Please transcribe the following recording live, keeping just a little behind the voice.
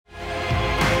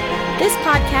This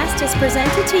podcast is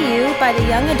presented to you by the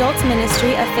Young Adults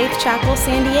Ministry of Faith Chapel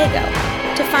San Diego.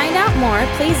 To find out more,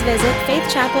 please visit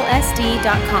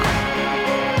faithchapelsd.com.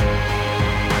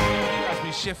 As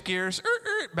we shift gears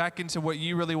back into what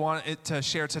you really want it to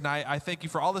share tonight, I thank you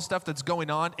for all the stuff that's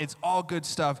going on. It's all good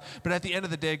stuff. But at the end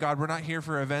of the day, God, we're not here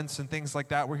for events and things like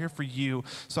that. We're here for you.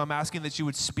 So I'm asking that you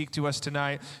would speak to us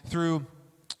tonight through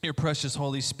your precious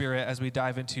Holy Spirit as we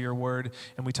dive into your word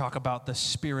and we talk about the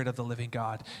Spirit of the living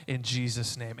God in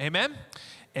Jesus' name. Amen.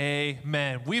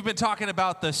 Amen. We've been talking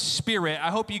about the Spirit.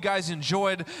 I hope you guys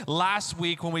enjoyed last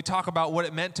week when we talked about what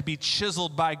it meant to be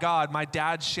chiseled by God. My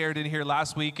dad shared in here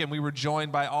last week, and we were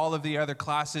joined by all of the other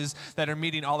classes that are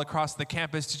meeting all across the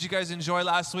campus. Did you guys enjoy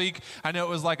last week? I know it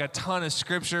was like a ton of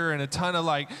scripture and a ton of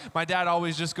my dad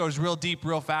always just goes real deep,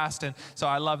 real fast, and so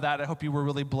I love that. I hope you were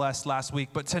really blessed last week.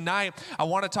 But tonight, I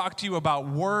want to talk to you about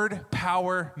Word,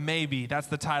 Power, Maybe. That's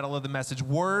the title of the message.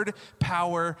 Word,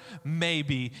 Power,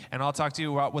 Maybe. And I'll talk to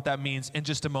you about what that means in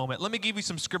just a moment. Let me give you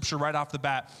some scripture right off the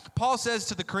bat. Paul says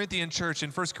to the Corinthian church in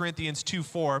 1 Corinthians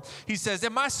 2:4, he says,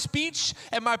 "And my speech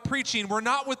and my preaching were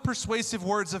not with persuasive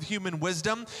words of human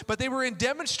wisdom, but they were in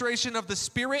demonstration of the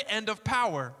Spirit and of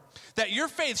power, that your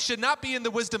faith should not be in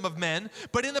the wisdom of men,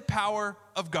 but in the power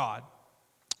of God."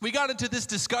 We got into this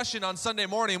discussion on Sunday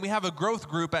morning. We have a growth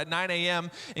group at 9 a.m.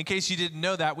 In case you didn't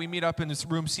know that, we meet up in this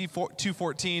room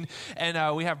C214,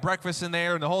 and we have breakfast in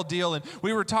there and the whole deal. And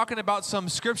we were talking about some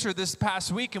scripture this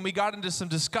past week, and we got into some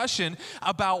discussion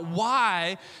about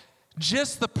why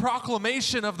just the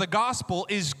proclamation of the gospel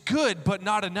is good but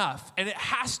not enough. And it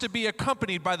has to be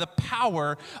accompanied by the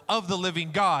power of the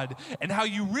living God, and how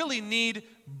you really need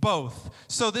both.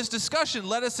 So this discussion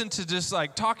led us into just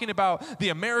talking about the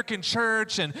American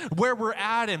church and where we're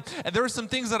at. And there are some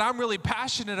things that I'm really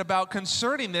passionate about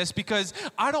concerning this, because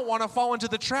I don't want to fall into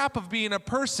the trap of being a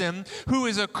person who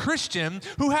is a Christian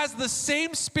who has the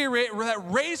same Spirit that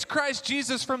raised Christ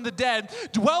Jesus from the dead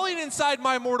dwelling inside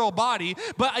my mortal body,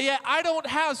 but yet I don't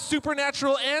have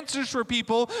supernatural answers for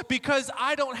people because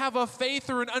I don't have a faith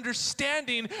or an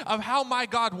understanding of how my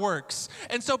God works.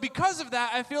 And so because of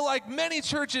that, I feel like many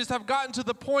churches have gotten to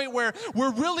the point where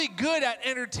we're really good at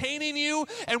entertaining you,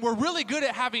 and we're really good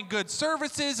at having good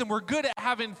services, and we're good at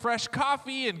having fresh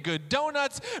coffee and good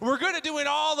donuts. We're good at doing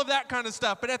all of that kind of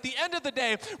stuff. But at the end of the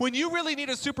day, when you really need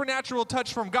a supernatural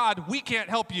touch from God, we can't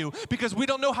help you because we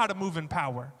don't know how to move in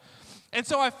power. And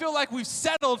so I feel like we've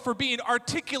settled for being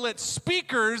articulate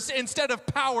speakers instead of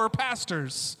power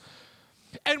pastors.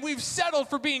 And we've settled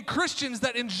for being Christians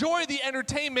that enjoy the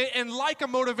entertainment and like a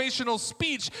motivational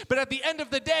speech, but at the end of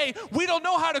the day, we don't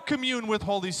know how to commune with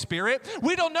Holy Spirit.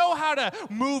 We don't know how to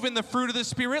move in the fruit of the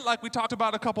Spirit like we talked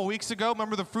about a couple weeks ago.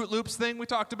 Remember the Fruit Loops thing we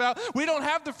talked about? We don't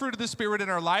have the fruit of the Spirit in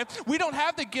our life. We don't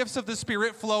have the gifts of the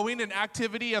Spirit flowing and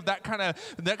activity of that kind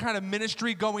of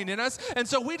ministry going in us. And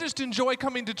so we just enjoy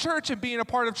coming to church and being a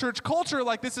part of church culture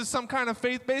like this is some kind of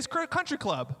faith-based country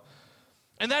club.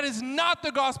 And that is not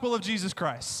the gospel of Jesus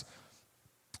Christ.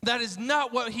 That is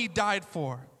not what he died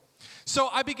for. So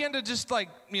I began to just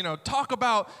talk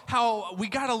about how we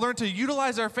got to learn to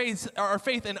utilize our faith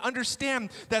and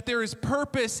understand that there is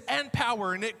purpose and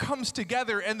power, and it comes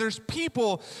together. And there's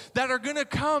people that are going to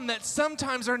come that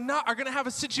sometimes are going to have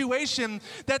a situation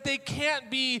that they can't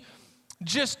be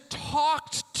just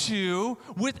talked to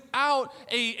without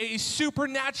a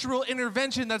supernatural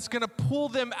intervention that's going to pull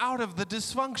them out of the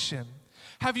dysfunction.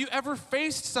 Have you ever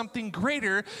faced something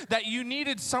greater that you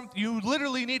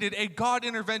literally needed a God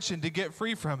intervention to get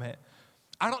free from it?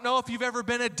 I don't know if you've ever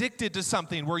been addicted to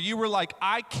something where you were like,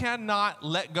 I cannot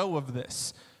let go of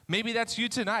this. Maybe that's you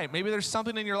tonight. Maybe there's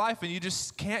something in your life and you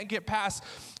just can't get past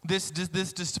this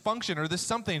dysfunction or this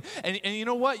something. And you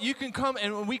know what? You can come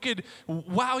and we could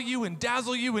wow you and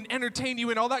dazzle you and entertain you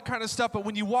and all that kind of stuff. But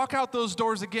when you walk out those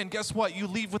doors again, guess what? You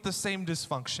leave with the same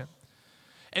dysfunction.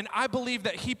 And I believe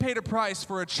that he paid a price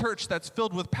for a church that's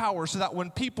filled with power so that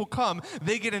when people come,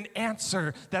 they get an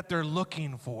answer that they're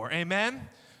looking for. Amen?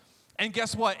 And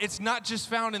guess what? It's not just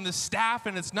found in the staff,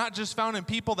 and it's not just found in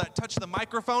people that touch the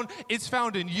microphone. It's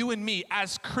found in you and me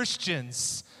as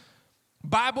Christians.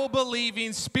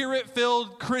 Bible-believing,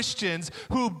 Spirit-filled Christians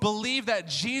who believe that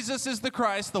Jesus is the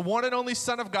Christ, the one and only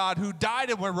Son of God, who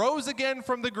died and rose again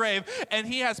from the grave, and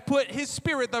he has put his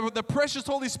Spirit, the precious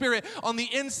Holy Spirit, on the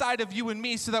inside of you and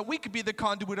me so that we could be the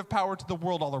conduit of power to the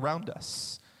world all around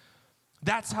us.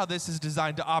 That's how this is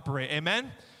designed to operate.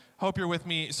 Amen? Hope you're with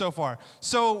me so far.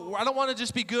 So I don't want to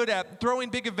just be good at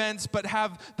throwing big events, but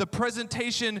have the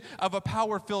presentation of a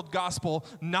power-filled gospel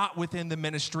not within the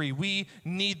ministry. We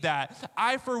need that.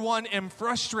 I, for one, am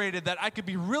frustrated that I could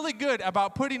be really good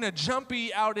about putting a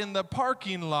jumpy out in the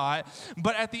parking lot,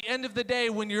 but at the end of the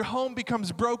day, when your home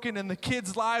becomes broken and the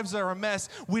kids' lives are a mess,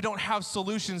 we don't have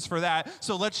solutions for that.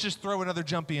 So let's just throw another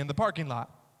jumpy in the parking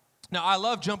lot. Now, I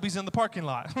love jumpies in the parking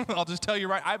lot. I'll just tell you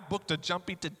right, I booked a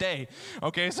jumpy today,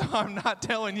 okay? So I'm not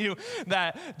telling you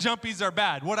that jumpies are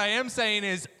bad. What I am saying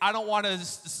is I don't want to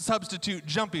substitute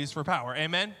jumpies for power,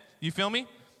 amen? You feel me?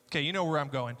 Okay, you know where I'm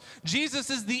going. Jesus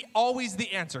is always the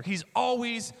answer. He's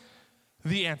always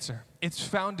the answer. It's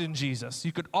found in Jesus.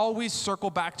 You could always circle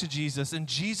back to Jesus, and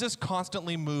Jesus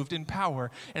constantly moved in power.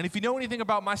 And if you know anything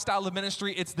about my style of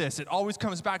ministry, it's this. It always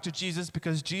comes back to Jesus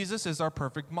because Jesus is our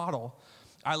perfect model.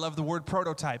 I love the word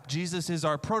prototype. Jesus is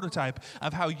our prototype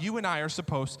of how you and I are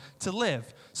supposed to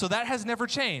live. So that has never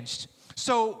changed.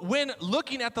 So when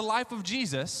looking at the life of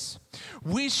Jesus,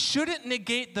 we shouldn't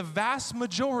negate the vast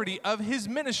majority of his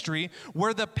ministry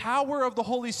where the power of the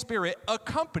Holy Spirit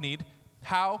accompanied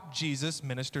how Jesus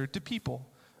ministered to people.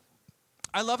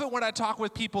 I love it when I talk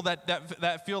with people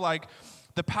that feel like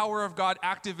the power of God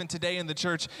active in today in the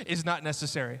church is not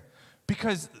necessary.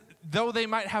 Because though they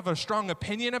might have a strong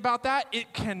opinion about that,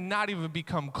 it cannot even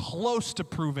become close to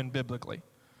proven biblically.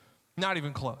 Not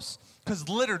even close. Because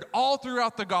littered all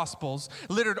throughout the Gospels,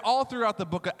 littered all throughout the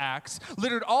book of Acts,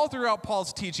 littered all throughout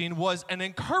Paul's teaching was an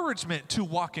encouragement to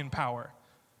walk in power.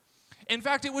 In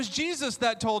fact, it was Jesus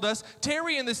that told us,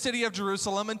 tarry in the city of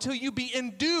Jerusalem until you be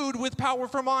endued with power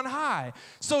from on high.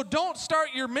 So don't start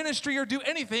your ministry or do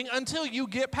anything until you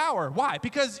get power. Why?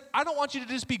 Because I don't want you to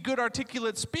just be good,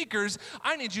 articulate speakers.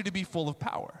 I need you to be full of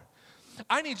power.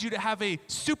 I need you to have a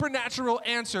supernatural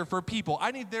answer for people.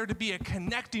 I need there to be a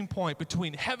connecting point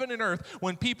between heaven and earth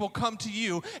when people come to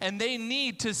you and they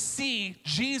need to see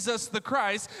Jesus the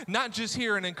Christ, not just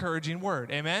hear an encouraging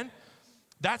word. Amen?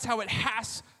 That's how it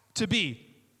has to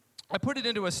be. I put it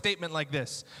into a statement like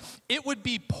this. It would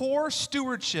be poor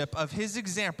stewardship of his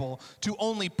example to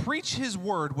only preach his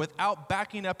word without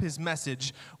backing up his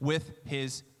message with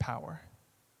his power.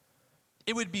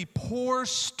 It would be poor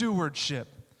stewardship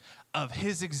of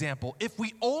his example if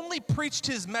we only preached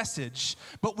his message,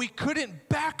 but we couldn't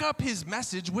back up his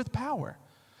message with power.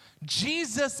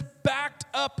 Jesus backed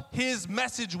up his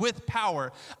message with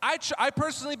power. I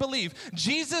personally believe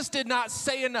Jesus did not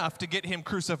say enough to get him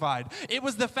crucified. It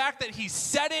was the fact that he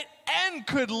said it and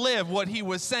could live what he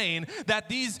was saying that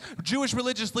these Jewish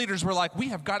religious leaders were like, we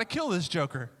have got to kill this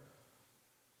joker.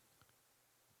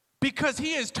 Because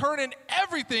he is turning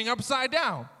everything upside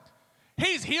down.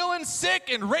 He's healing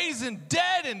sick and raising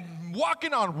dead and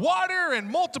walking on water and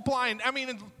multiplying. I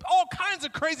mean, all kinds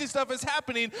of crazy stuff is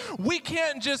happening. We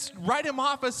can't just write him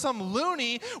off as some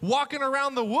loony walking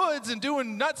around the woods and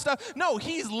doing nut stuff. No,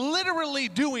 he's literally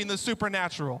doing the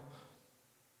supernatural.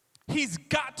 He's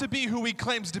got to be who he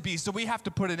claims to be, so we have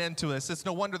to put an end to this. It's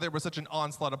no wonder there was such an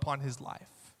onslaught upon his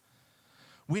life.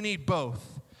 We need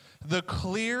both. The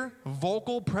clear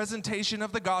vocal presentation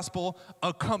of the gospel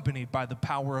accompanied by the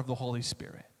power of the Holy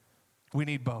Spirit. We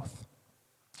need both.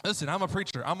 Listen, I'm a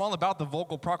preacher. I'm all about the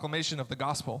vocal proclamation of the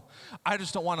gospel. I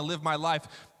just don't want to live my life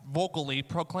vocally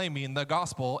proclaiming the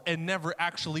gospel and never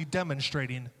actually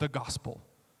demonstrating the gospel.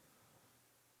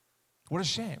 What a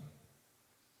shame.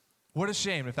 What a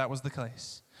shame if that was the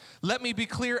case. Let me be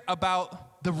clear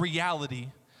about the reality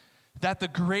that the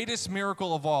greatest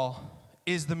miracle of all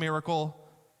is the miracle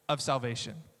of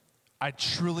salvation. I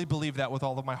truly believe that with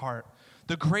all of my heart.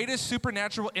 The greatest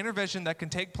supernatural intervention that can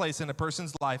take place in a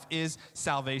person's life is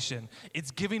salvation.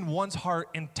 It's giving one's heart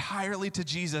entirely to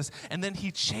Jesus, and then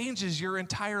he changes your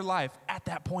entire life at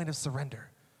that point of surrender.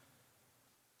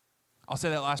 I'll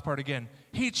say that last part again.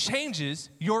 He changes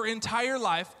your entire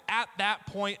life at that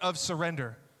point of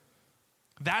surrender.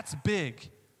 That's big.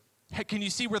 Heck, can you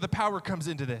see where the power comes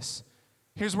into this?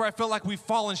 Here's where I feel like we've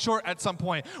fallen short at some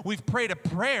point. We've prayed a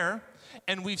prayer,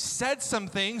 and we've said some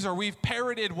things, or we've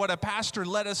parroted what a pastor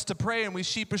led us to pray, and we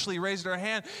sheepishly raised our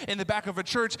hand in the back of a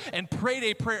church and prayed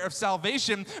a prayer of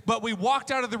salvation, but we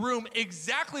walked out of the room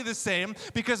exactly the same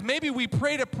because maybe we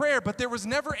prayed a prayer, but there was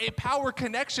never a power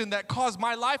connection that caused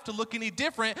my life to look any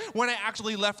different when I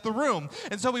actually left the room.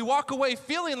 And so we walk away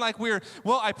feeling like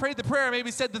I prayed the prayer, I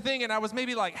maybe said the thing, and I was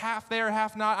maybe like half there,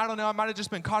 half not. I don't know, I might have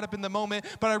just been caught up in the moment,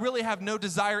 but I really have no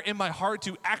desire in my heart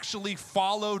to actually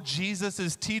follow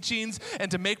Jesus' teachings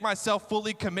and to make myself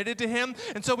fully committed to him.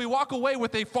 And so we walk away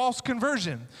with a false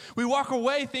conversion. We walk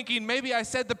away thinking maybe I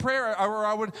said the prayer, or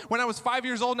I would, when I was 5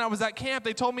 years old and I was at camp,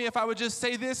 they told me if I would just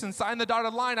say this and sign the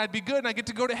dotted line, I'd be good and I get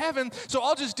to go to heaven. So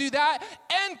I'll just do that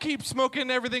and keep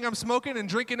smoking everything I'm smoking and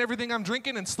drinking everything I'm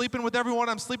drinking and sleeping with everyone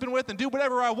I'm sleeping with and do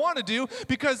whatever I want to do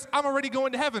because I'm already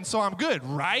going to heaven, so I'm good,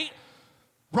 right?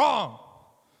 Wrong.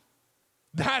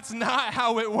 That's not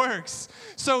how it works.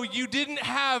 So you didn't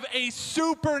have a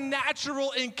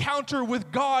supernatural encounter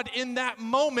with God in that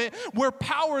moment where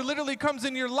power literally comes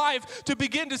in your life to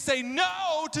begin to say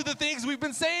no to the things we've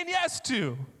been saying yes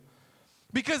to.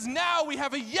 Because now we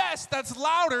have a yes that's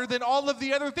louder than all of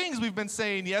the other things we've been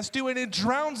saying yes to, and it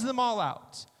drowns them all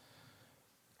out.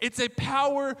 It's a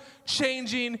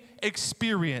power-changing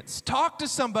experience. Talk to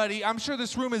somebody. I'm sure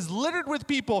this room is littered with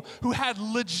people who had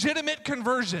legitimate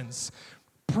conversions.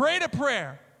 Pray to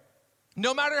prayer.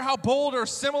 No matter how bold or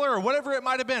similar or whatever it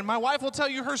might have been. My wife will tell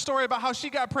you her story about how she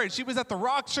got prayed. She was at the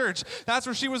Rock Church. That's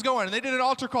where she was going. And they did an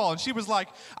altar call. And she was like,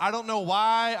 I don't know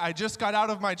why. I just got out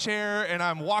of my chair and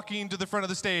I'm walking to the front of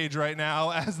the stage right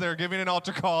now as they're giving an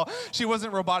altar call. She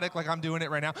wasn't robotic like I'm doing it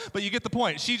right now. But you get the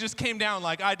point. She just came down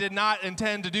like, I did not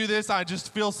intend to do this. I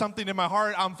just feel something in my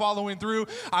heart. I'm following through.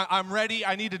 I'm ready.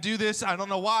 I need to do this. I don't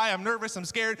know why. I'm nervous. I'm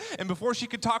scared. And before she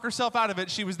could talk herself out of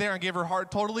it, she was there and gave her heart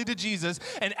totally to Jesus.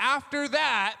 And after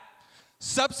that,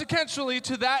 subsequently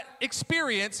to that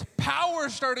experience, power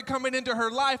started coming into her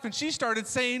life and she started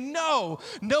saying no.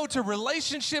 No to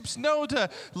relationships, no to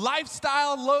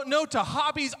lifestyle, no to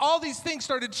hobbies. All these things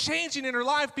started changing in her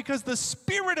life because the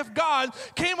Spirit of God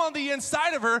came on the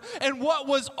inside of her, and what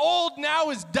was old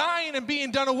now is dying and being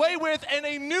done away with, and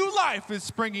a new life is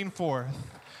springing forth.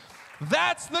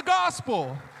 That's the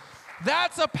gospel.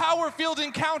 That's a power-filled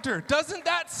encounter. Doesn't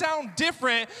that sound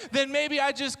different than maybe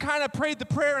I just kind of prayed the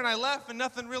prayer and I left and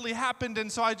nothing really happened,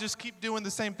 and so I just keep doing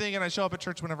the same thing and I show up at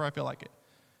church whenever I feel like it?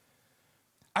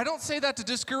 I don't say that to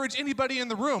discourage anybody in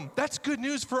the room. That's good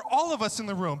news for all of us in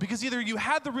the room, because either you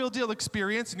had the real deal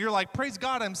experience and you're like, praise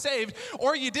God, I'm saved,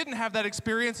 or you didn't have that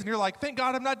experience and you're like, thank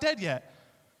God I'm not dead yet.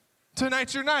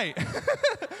 Tonight's your night.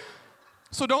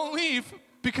 So don't leave,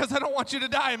 because I don't want you to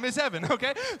die and miss heaven,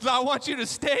 okay? So I want you to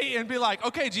stay and be like,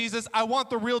 okay, Jesus, I want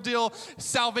the real deal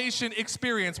salvation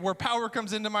experience where power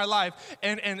comes into my life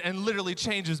and literally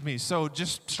changes me. So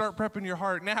just start prepping your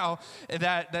heart now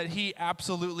that he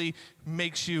absolutely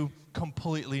makes you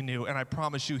completely new, and I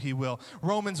promise you he will.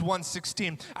 Romans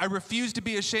 1:16, I refuse to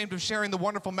be ashamed of sharing the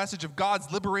wonderful message of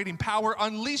God's liberating power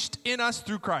unleashed in us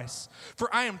through Christ. For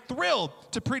I am thrilled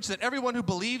to preach that everyone who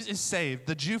believes is saved,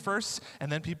 the Jew first,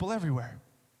 and then people everywhere.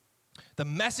 The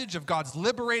message of God's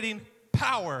liberating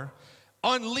power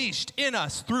unleashed in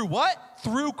us through what?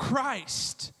 Through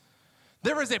Christ.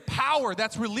 There is a power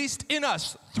that's released in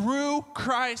us through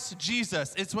Christ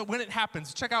Jesus. It's when it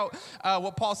happens. Check out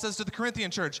what Paul says to the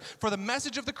Corinthian church. For the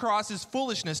message of the cross is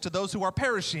foolishness to those who are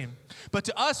perishing, but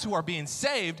to us who are being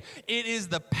saved, it is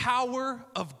the power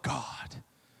of God.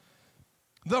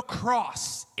 The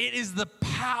cross, it is the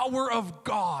power of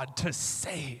God to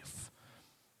save.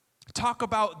 Talk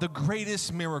about the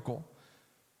greatest miracle.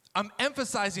 I'm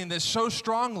emphasizing this so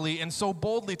strongly and so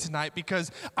boldly tonight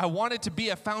because I want it to be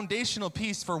a foundational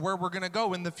piece for where we're going to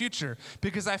go in the future.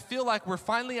 Because I feel like we're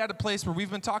finally at a place where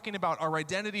we've been talking about our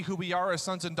identity, who we are as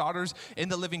sons and daughters in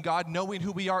the living God, knowing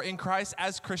who we are in Christ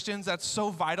as Christians. That's so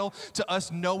vital to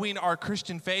us knowing our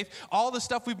Christian faith. All the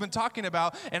stuff we've been talking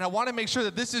about, and I want to make sure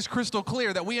that this is crystal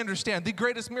clear, that we understand the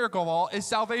greatest miracle of all is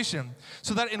salvation.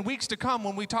 So that in weeks to come,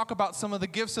 when we talk about some of the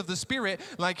gifts of the Spirit,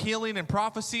 like healing and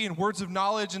prophecy and words of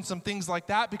knowledge and some things like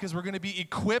that, because we're going to be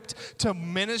equipped to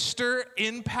minister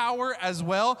in power as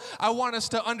well. I want us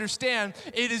to understand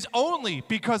it is only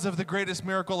because of the greatest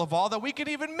miracle of all that we can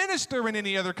even minister in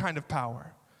any other kind of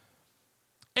power.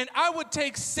 And I would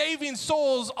take saving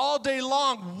souls all day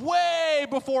long, way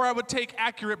before I would take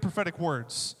accurate prophetic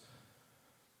words.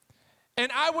 And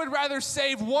I would rather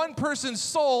save one person's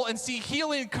soul and see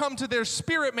healing come to their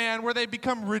spirit man where they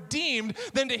become redeemed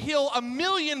than to heal 1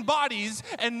 million bodies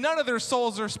and none of their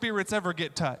souls or spirits ever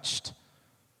get touched.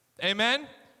 Amen?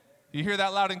 You hear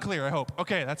that loud and clear, I hope.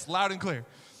 Okay, that's loud and clear.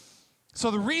 So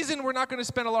the reason we're not going to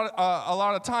spend a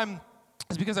lot of time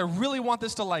is because I really want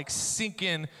this to sink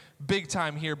in big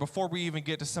time here before we even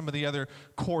get to some of the other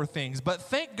core things. But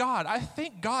thank God, I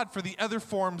thank God for the other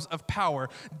forms of power,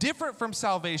 different from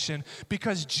salvation,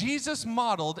 because Jesus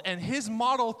modeled, and his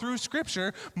model through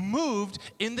Scripture moved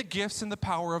in the gifts and the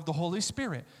power of the Holy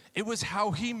Spirit. It was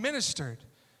how he ministered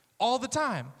all the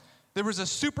time. There was a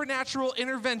supernatural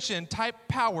intervention type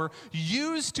power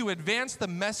used to advance the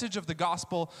message of the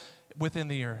gospel within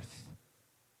the earth.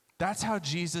 That's how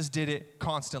Jesus did it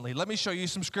constantly. Let me show you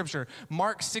some scripture.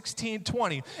 Mark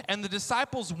 16:20. And the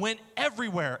disciples went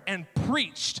everywhere and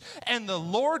preached, and the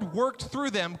Lord worked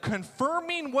through them,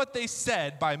 confirming what they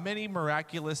said by many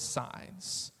miraculous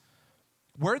signs.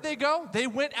 Where'd they go? They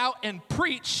went out and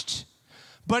preached,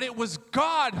 but it was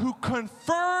God who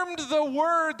confirmed the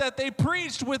word that they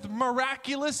preached with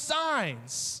miraculous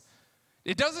signs.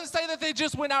 It doesn't say that they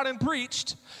just went out and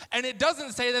preached, and it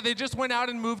doesn't say that they just went out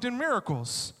and moved in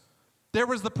miracles. There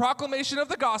was the proclamation of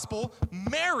the gospel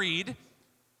married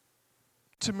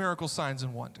to miracle signs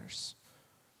and wonders.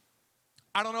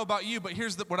 I don't know about you, but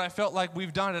here's what I felt like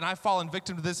we've done, and I've fallen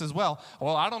victim to this as well.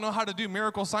 Well, I don't know how to do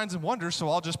miracle signs and wonders, so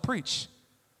I'll just preach.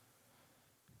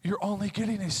 You're only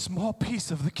getting a small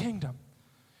piece of the kingdom.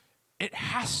 It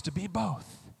has to be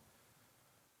both.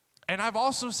 And I've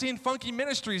also seen funky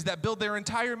ministries that build their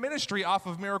entire ministry off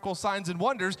of miracle signs and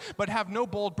wonders, but have no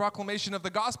bold proclamation of the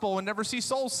gospel and never see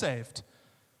souls saved.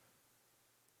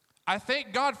 I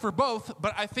thank God for both,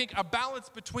 but I think a balance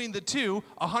between the two,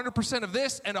 100% of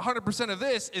this and 100% of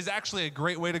this, is actually a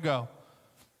great way to go.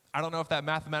 I don't know if that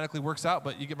mathematically works out,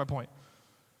 but you get my point.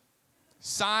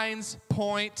 Signs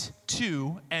point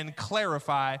to and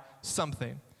clarify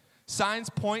something. Signs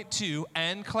point to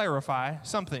and clarify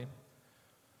something.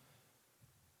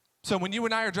 So when you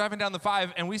and I are driving down the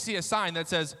 5 and we see a sign that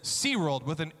says SeaWorld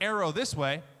with an arrow this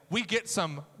way, we get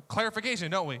some clarification,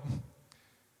 don't we?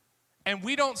 And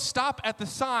we don't stop at the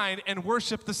sign and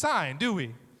worship the sign, do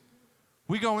we?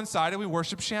 We go inside and we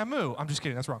worship Shamu. I'm just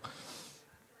kidding, that's wrong.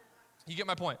 You get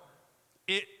my point.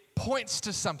 It points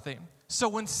to something. So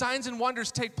when signs and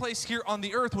wonders take place here on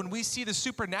the earth, when we see the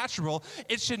supernatural,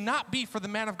 it should not be for the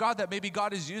man of God that maybe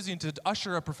God is using to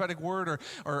usher a prophetic word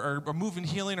or move in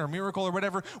healing or miracle or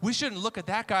whatever. We shouldn't look at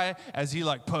that guy as he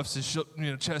like puffs his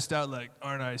chest out like,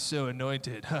 aren't I so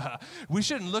anointed? We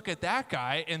shouldn't look at that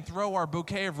guy and throw our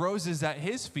bouquet of roses at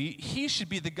his feet. He should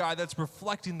be the guy that's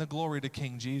reflecting the glory to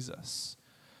King Jesus.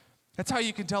 That's how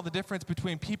you can tell the difference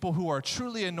between people who are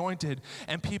truly anointed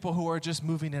and people who are just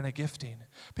moving in a gifting.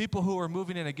 People who are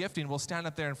moving in a gifting will stand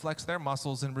up there and flex their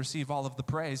muscles and receive all of the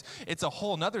praise. It's a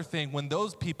whole nother thing when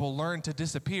those people learn to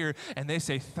disappear and they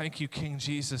say, thank you, King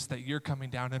Jesus, that you're coming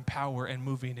down in power and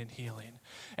moving in healing.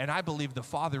 And I believe the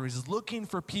Father is looking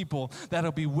for people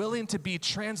that'll be willing to be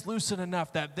translucent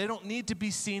enough that they don't need to be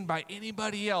seen by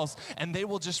anybody else, and they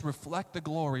will just reflect the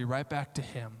glory right back to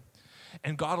Him.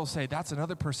 And God will say, that's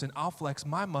another person. I'll flex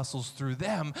my muscles through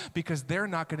them because they're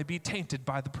not going to be tainted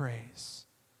by the praise.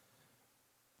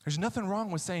 There's nothing wrong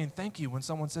with saying thank you when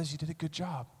someone says you did a good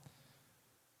job.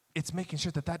 It's making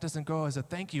sure that that doesn't go as a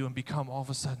thank you and become all of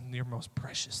a sudden your most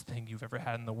precious thing you've ever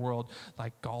had in the world,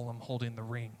 like Gollum holding the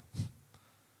ring.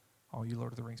 All you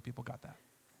Lord of the Rings people got that.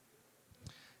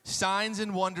 Signs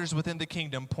and wonders within the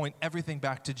kingdom point everything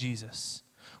back to Jesus,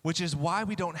 which is why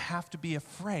we don't have to be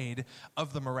afraid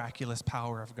of the miraculous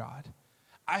power of God.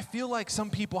 I feel like some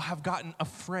people have gotten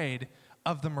afraid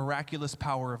of the miraculous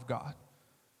power of God.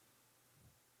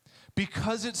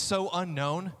 Because it's so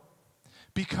unknown,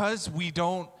 because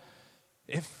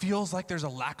it feels like there's a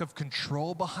lack of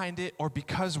control behind it, or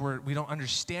because we don't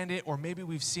understand it, or maybe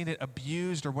we've seen it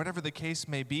abused, or whatever the case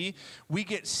may be, we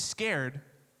get scared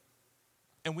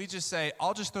and we just say,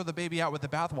 I'll just throw the baby out with the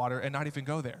bathwater and not even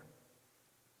go there.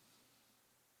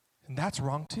 And that's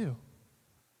wrong too.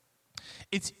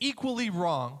 It's equally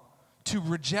wrong to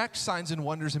reject signs and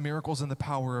wonders and miracles and the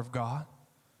power of God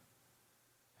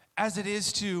as it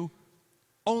is to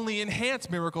only enhance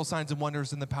miracle signs and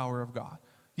wonders and the power of God.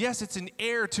 Yes, it's an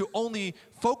error to only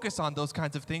focus on those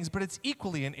kinds of things, but it's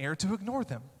equally an error to ignore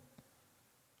them,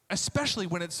 especially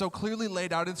when it's so clearly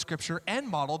laid out in Scripture and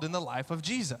modeled in the life of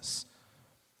Jesus.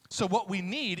 So what we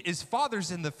need is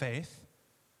fathers in the faith,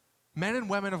 men and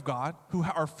women of God who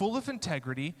are full of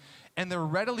integrity, and they're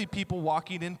readily people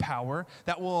walking in power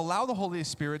that will allow the Holy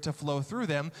Spirit to flow through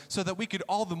them so that we could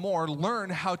all the more learn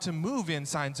how to move in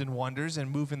signs and wonders and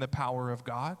move in the power of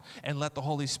God and let the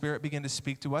Holy Spirit begin to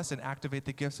speak to us and activate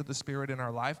the gifts of the Spirit in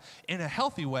our life in a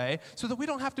healthy way so that we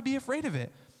don't have to be afraid of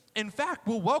it. In fact,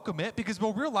 we'll welcome it because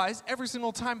we'll realize every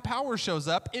single time power shows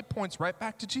up, it points right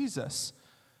back to Jesus.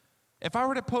 If I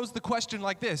were to pose the question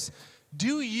like this,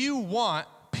 do you want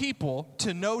people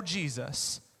to know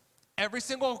Jesus? Every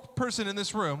single person in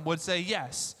this room would say,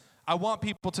 yes, I want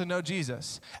people to know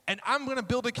Jesus. And I'm going to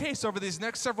build a case over these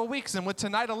next several weeks. And with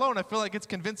tonight alone, I feel like it's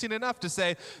convincing enough to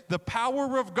say the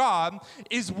power of God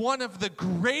is one of the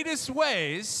greatest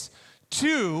ways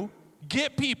to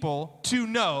get people to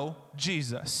know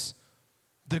Jesus,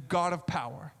 the God of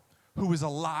power, who is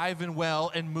alive and well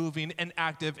and moving and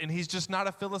active. And He's just not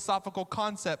a philosophical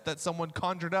concept that someone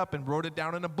conjured up and wrote it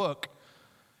down in a book.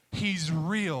 He's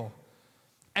real.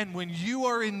 And when you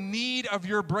are in need of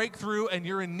your breakthrough and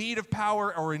you're in need of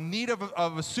power or in need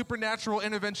of a supernatural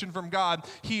intervention from God,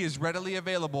 he is readily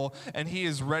available, and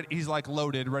he's like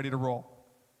loaded, ready to roll.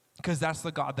 Because that's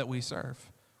the God that we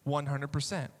serve,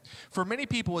 100%. For many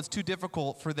people, it's too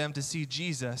difficult for them to see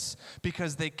Jesus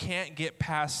because they can't get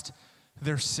past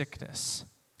their sickness.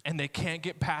 And they can't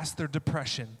get past their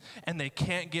depression, and they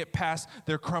can't get past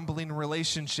their crumbling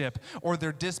relationship or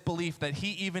their disbelief that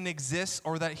he even exists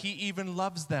or that he even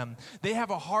loves them. They have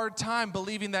a hard time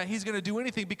believing that he's going to do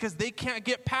anything because they can't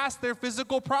get past their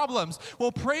physical problems.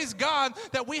 Well, praise God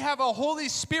that we have a Holy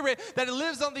Spirit that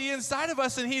lives on the inside of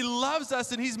us, and he loves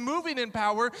us, and he's moving in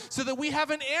power so that we have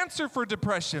an answer for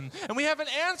depression, and we have an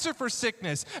answer for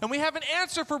sickness, and we have an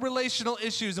answer for relational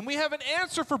issues, and we have an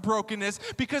answer for brokenness,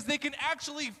 because they can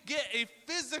actually get a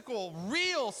physical,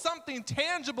 real, something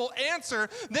tangible answer.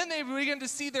 Then they begin to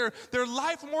see their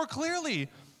life more clearly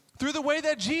through the way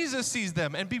that Jesus sees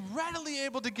them and be readily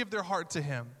able to give their heart to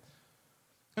him.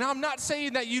 And I'm not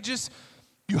saying that you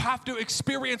have to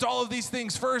experience all of these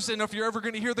things first and if you're ever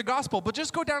going to hear the gospel, but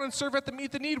just go down and serve at the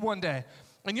Meet the Need one day.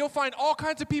 And you'll find all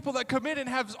kinds of people that come in and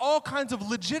have all kinds of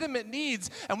legitimate needs,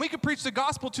 and we could preach the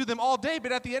gospel to them all day,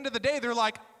 but at the end of the day, they're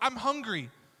like, I'm hungry.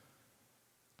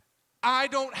 I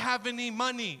don't have any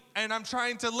money, and I'm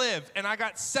trying to live, and I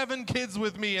got 7 kids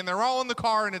with me, and they're all in the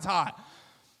car, and it's hot.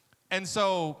 And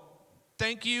so,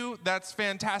 thank you, that's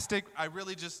fantastic. I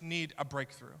really just need a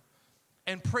breakthrough.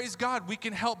 And praise God, we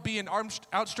can help be an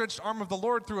outstretched arm of the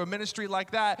Lord through a ministry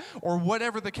like that, or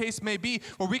whatever the case may be,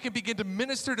 where we can begin to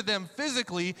minister to them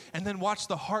physically, and then watch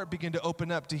the heart begin to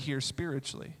open up to hear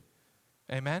spiritually.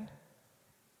 Amen?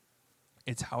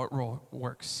 It's how it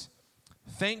works.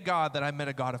 Thank God that I met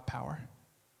a God of power.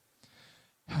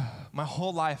 My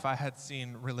whole life I had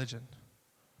seen religion.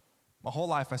 My whole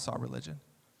life I saw religion.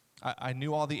 I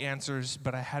knew all the answers,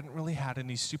 but I hadn't really had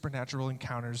any supernatural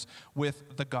encounters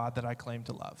with the God that I claimed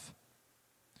to love,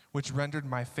 which rendered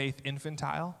my faith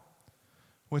infantile,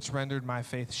 which rendered my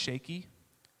faith shaky,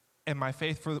 and my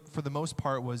faith for the most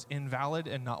part was invalid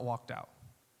and not walked out.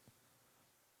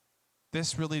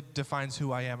 This really defines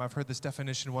who I am. I've heard this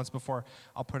definition once before.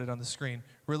 I'll put it on the screen.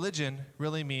 Religion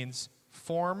really means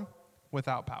form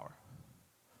without power.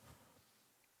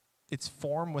 It's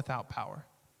form without power.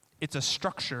 It's a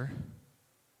structure,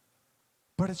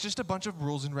 but it's just a bunch of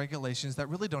rules and regulations that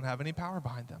really don't have any power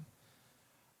behind them.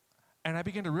 And I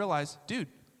began to realize, dude,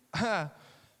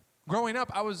 growing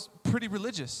up, I was pretty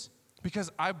religious.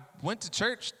 Because I went to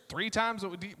church 3 times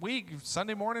a week,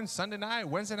 Sunday morning, Sunday night,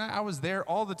 Wednesday night. I was there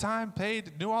all the time,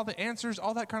 paid, knew all the answers,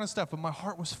 all that kind of stuff. But my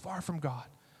heart was far from God.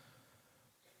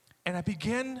 And I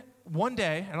began one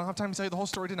day, and I don't have time to tell you the whole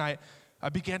story tonight, I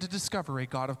began to discover a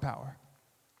God of power.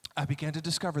 I began to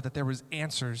discover that there was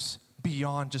answers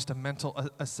beyond just a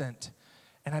mental assent.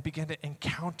 And I began to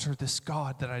encounter this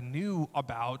God that I knew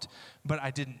about, but I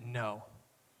didn't know.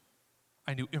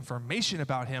 I knew information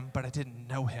about him, but I didn't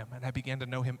know him. And I began to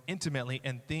know him intimately,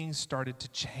 and things started to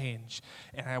change.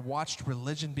 And I watched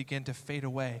religion begin to fade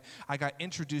away. I got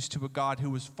introduced to a God who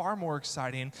was far more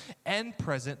exciting and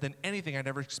present than anything I'd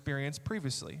ever experienced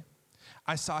previously.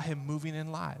 I saw him moving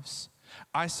in lives.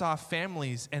 I saw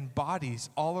families and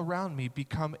bodies all around me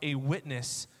become a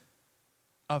witness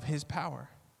of his power.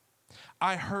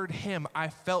 I heard him, I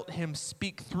felt him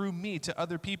speak through me to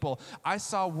other people. I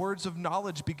saw words of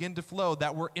knowledge begin to flow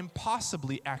that were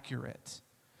impossibly accurate.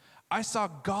 I saw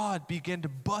God begin to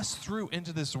bust through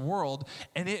into this world,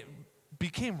 and it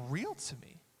became real to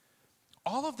me.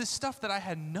 All of this stuff that I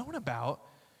had known about,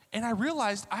 and I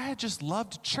realized I had just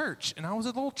loved church, and I was a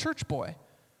little church boy.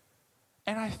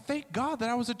 And I thank God that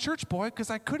I was a church boy, because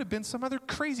I could have been some other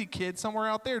crazy kid somewhere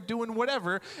out there doing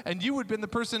whatever, and you would have been the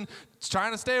person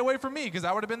trying to stay away from me, because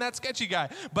I would have been that sketchy guy.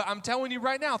 But I'm telling you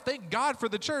right now, thank God for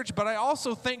the church, but I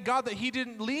also thank God that he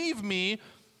didn't leave me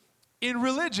in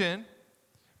religion,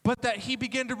 but that he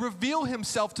began to reveal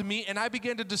himself to me, and I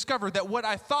began to discover that what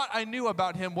I thought I knew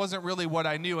about him wasn't really what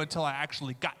I knew until I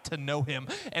actually got to know him,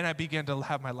 and I began to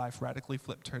have my life radically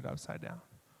flipped, turned upside down.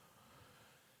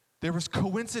 There was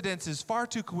coincidences, far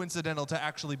too coincidental to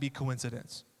actually be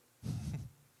coincidence.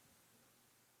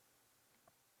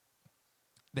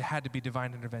 There had to be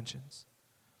divine interventions.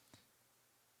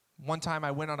 One time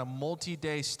I went on a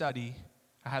multi-day study.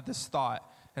 I had this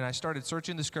thought, and I started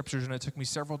searching the scriptures, and it took me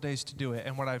several days to do it.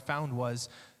 And what I found was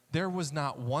there was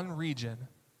not one region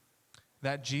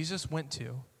that Jesus went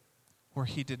to where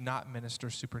he did not minister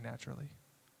supernaturally.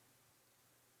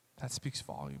 That speaks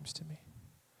volumes to me.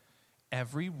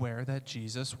 Everywhere that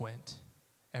Jesus went,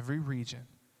 every region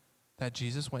that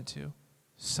Jesus went to,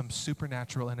 some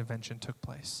supernatural intervention took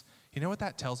place. You know what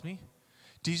that tells me?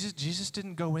 Jesus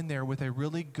didn't go in there with a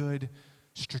really good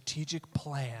strategic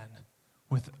plan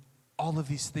with all of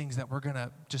these things that we're gonna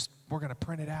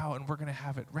print it out and we're gonna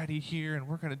have it ready here and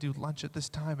we're gonna do lunch at this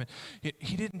time. And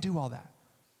he didn't do all that.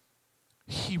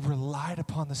 He relied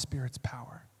upon the Spirit's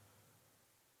power.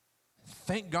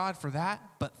 Thank God for that,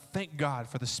 but thank God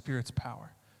for the Spirit's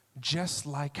power. Just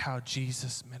like how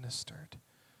Jesus ministered.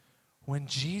 When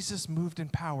Jesus moved in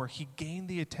power, he gained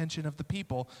the attention of the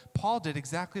people. Paul did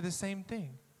exactly the same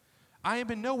thing. I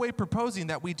am in no way proposing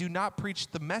that we do not preach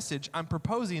the message. I'm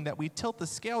proposing that we tilt the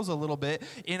scales a little bit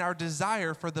in our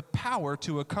desire for the power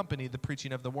to accompany the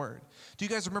preaching of the word. Do you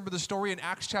guys remember the story in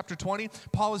Acts chapter 20?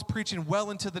 Paul is preaching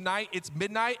well into the night. It's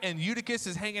midnight, and Eutychus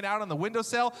is hanging out on the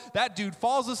windowsill. That dude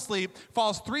falls asleep,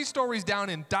 falls 3 stories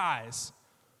down, and dies.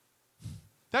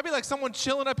 That'd be like someone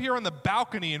chilling up here on the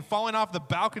balcony and falling off the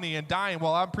balcony and dying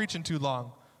while I'm preaching too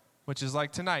long, which is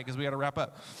like tonight because we got to wrap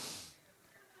up.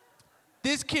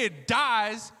 This kid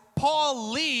dies,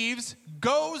 Paul leaves,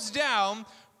 goes down,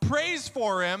 prays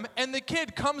for him, and the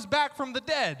kid comes back from the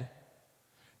dead.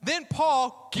 Then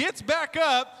Paul gets back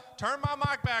up, turn my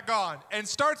mic back on, and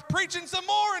starts preaching some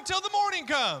more until the morning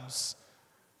comes.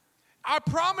 I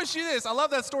promise you this. I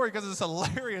love that story because it's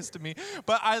hilarious to me.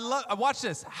 But watch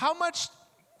this. How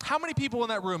many people in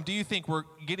that room do you think were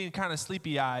getting kind of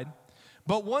sleepy-eyed?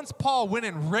 But once Paul went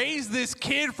and raised this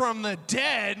kid from the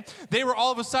dead, they were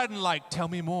all of a sudden like, tell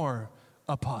me more,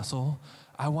 apostle.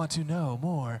 I want to know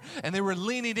more. And they were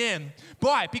leaning in.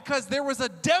 Why? Because there was a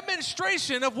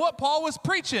demonstration of what Paul was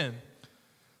preaching.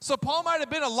 So Paul might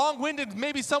have been a long-winded,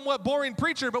 maybe somewhat boring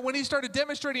preacher, but when he started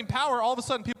demonstrating power, all of a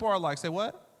sudden people are like, say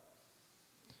what?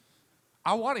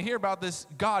 I want to hear about this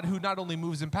God who not only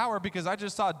moves in power, because I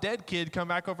just saw a dead kid come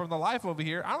back over from the life over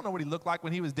here. I don't know what he looked like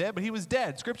when he was dead, but he was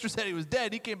dead. Scripture said he was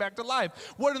dead. He came back to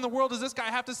life. What in the world does this guy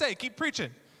have to say? Keep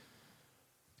preaching.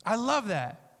 I love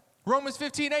that. Romans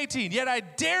 15:18, yet I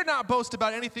dare not boast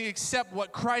about anything except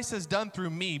what Christ has done through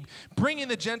me, bringing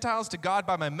the Gentiles to God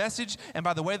by my message and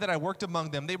by the way that I worked among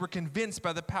them. They were convinced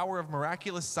by the power of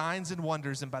miraculous signs and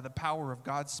wonders and by the power of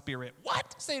God's Spirit.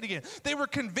 What? Say it again. They were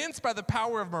convinced by the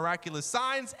power of miraculous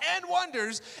signs and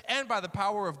wonders and by the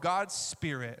power of God's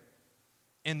Spirit.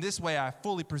 In this way, I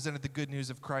fully presented the good news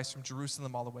of Christ from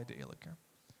Jerusalem all the way to Illyricum.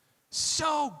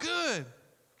 So good.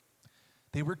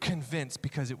 They were convinced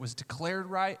because it was declared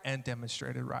right and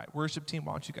demonstrated right. Worship team,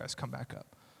 why don't you guys come back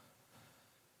up?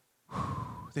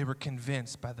 They were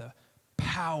convinced by the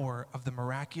power of the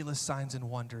miraculous signs and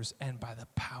wonders and by the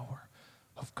power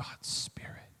of God's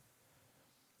Spirit.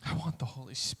 I want the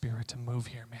Holy Spirit to move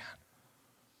here, man.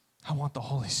 I want the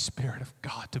Holy Spirit of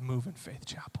God to move in Faith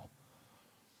Chapel.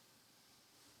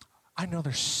 I know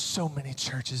there's so many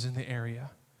churches in the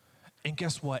area. And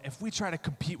guess what? If we try to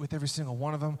compete with every single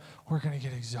one of them, we're going to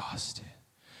get exhausted.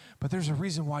 But there's a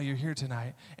reason why you're here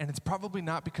tonight, and it's probably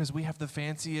not because we have the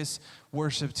fanciest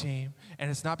worship team,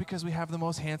 and it's not because we have the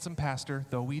most handsome pastor,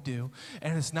 though we do,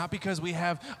 and it's not because we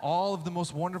have all of the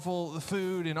most wonderful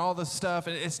food and all the stuff,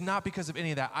 and it's not because of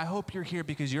any of that. I hope you're here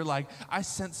because you're like, I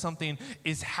sense something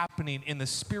is happening in the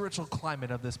spiritual climate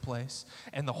of this place,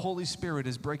 and the Holy Spirit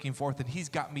is breaking forth, and he's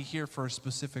got me here for a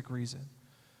specific reason.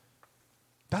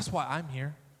 That's why I'm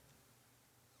here.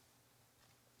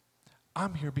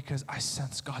 I'm here because I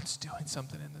sense God's doing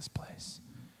something in this place.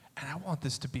 And I want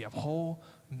this to be a whole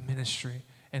ministry.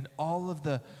 And all of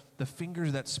the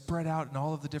fingers that spread out and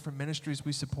all of the different ministries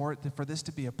we support, for this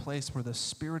to be a place where the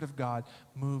Spirit of God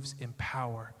moves in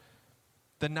power.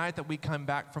 The night that we come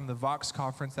back from the Vox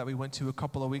conference that we went to a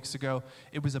couple of weeks ago,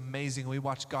 it was amazing. We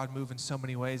watched God move in so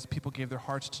many ways. People gave their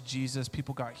hearts to Jesus.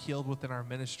 People got healed within our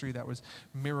ministry. That was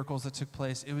miracles that took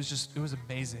place. It was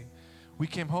amazing. We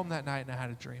came home that night and I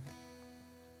had a dream.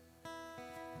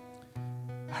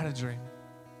 I had a dream.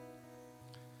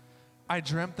 I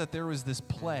dreamt that there was this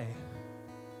play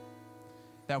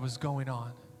that was going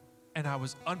on, and I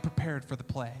was unprepared for the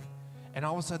play. And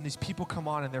all of a sudden, these people come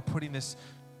on, and they're putting this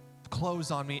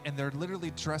clothes on me, and they're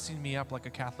literally dressing me up like a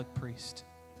Catholic priest.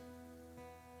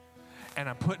 And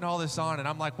I'm putting all this on, and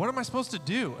I'm like, what am I supposed to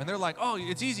do? And they're like, oh,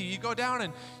 it's easy. You go down,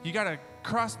 and you got to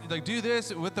cross, like, do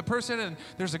this with the person, and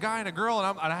there's a guy and a girl,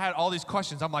 and I had all these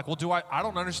questions. I'm like, well, I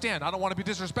don't understand. I don't want to be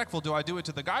disrespectful. Do I do it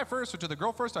to the guy first or to the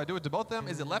girl first? Do I do it to both of them?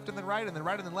 Is it left and then right and then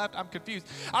right and then left? I'm confused.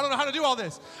 I don't know how to do all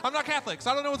this. I'm not Catholic,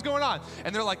 so I don't know what's going on.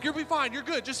 And they're like, you'll be fine. You're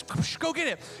good. Just go get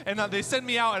it. And they send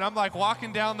me out, and I'm like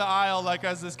walking down the aisle like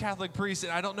as this Catholic priest,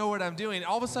 and I don't know what I'm doing.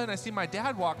 All of a sudden, I see my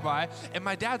dad walk by, and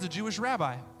my dad's a Jewish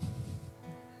rabbi.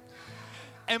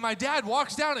 And my dad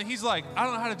walks down and he's like, I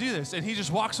don't know how to do this. And he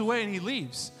just walks away and he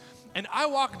leaves. And I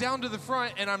walk down to the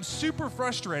front and I'm super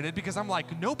frustrated because I'm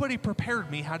like, nobody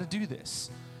prepared me how to do this.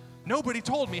 Nobody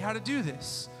told me how to do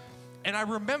this. And I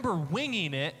remember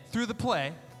winging it through the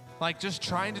play, like just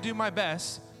trying to do my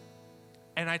best.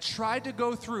 And I tried to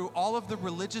go through all of the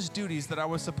religious duties that I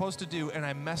was supposed to do, and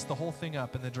I messed the whole thing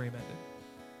up and the dream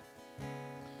ended.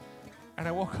 And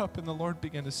I woke up and the Lord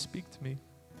began to speak to me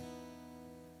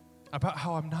about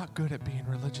how I'm not good at being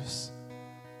religious.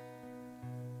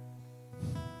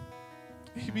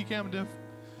 He began to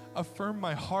affirm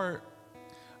my heart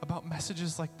about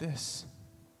messages like this.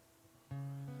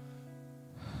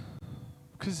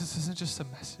 Because this isn't just a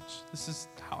message. This is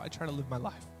how I try to live my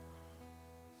life.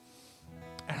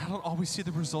 And I don't always see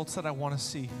the results that I want to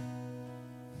see.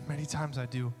 Many times I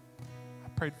do. I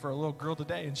prayed for a little girl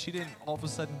today, and she didn't all of a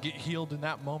sudden get healed in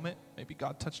that moment. Maybe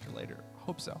God touched her later. I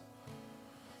hope so.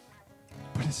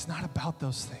 But it's not about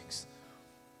those things.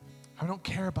 I don't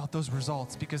care about those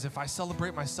results, because if I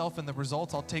celebrate myself in the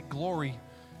results, I'll take glory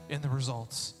in the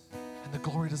results. And the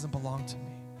glory doesn't belong to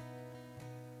me.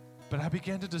 But I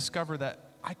began to discover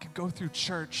that I could go through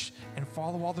church and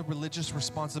follow all the religious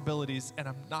responsibilities, and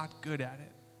I'm not good at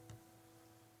it.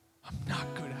 I'm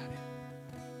not good at it.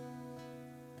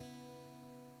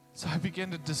 So I began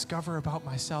to discover about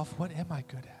myself, what am I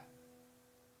good at?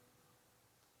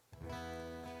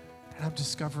 And I'm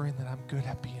discovering that I'm good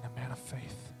at being a man of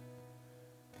faith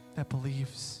that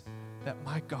believes that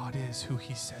my God is who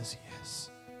he says he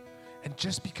is. And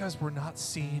just because we're not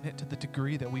seeing it to the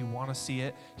degree that we want to see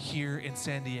it here in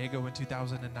San Diego in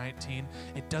 2019,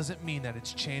 it doesn't mean that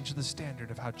it's changed the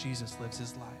standard of how Jesus lives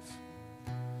his life.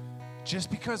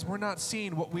 Just because we're not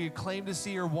seeing what we claim to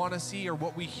see or want to see, or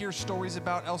what we hear stories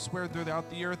about elsewhere throughout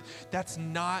the earth, that's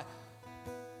not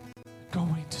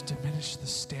going to diminish the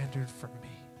standard for me.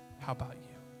 How about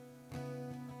you?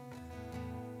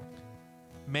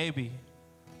 Maybe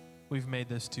we've made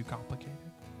this too complicated.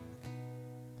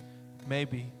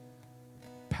 Maybe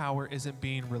power isn't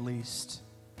being released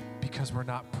because we're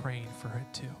not praying for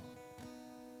it to.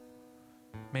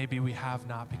 Maybe we have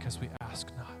not because we ask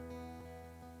not.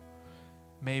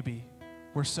 Maybe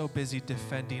we're so busy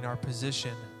defending our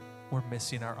position, we're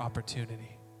missing our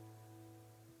opportunity.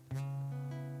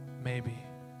 Maybe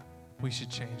we should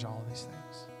change all of these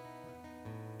things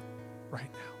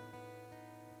right now.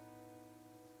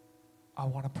 I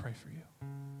want to pray for you.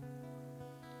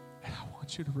 And I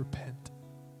want you to repent.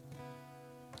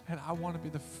 And I want to be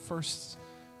the first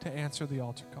to answer the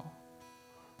altar call.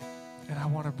 And I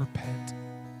want to repent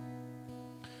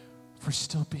for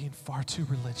still being far too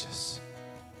religious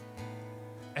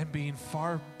and being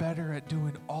far better at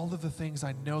doing all of the things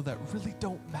I know that really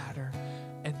don't matter,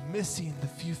 and missing the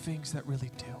few things that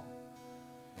really do.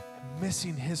 And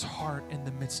missing his heart in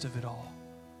the midst of it all.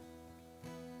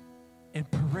 And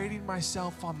parading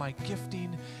myself on my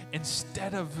gifting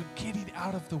instead of getting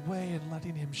out of the way and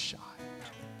letting him shine.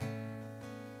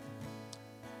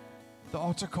 The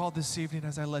altar call this evening,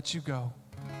 as I let you go,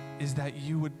 is that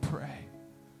you would pray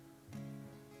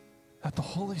that the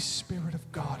Holy Spirit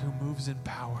of God, who moves in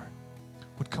power,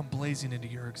 would come blazing into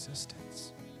your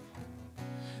existence.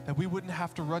 That we wouldn't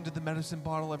have to run to the medicine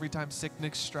bottle every time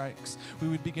sickness strikes. We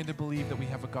would begin to believe that we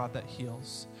have a God that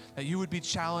heals. That you would be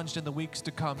challenged in the weeks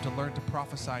to come to learn to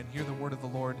prophesy and hear the word of the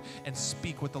Lord and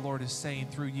speak what the Lord is saying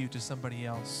through you to somebody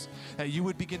else. That you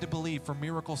would begin to believe for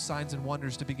miracle signs and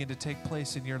wonders to begin to take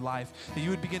place in your life. That you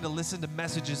would begin to listen to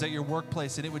messages at your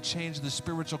workplace, and it would change the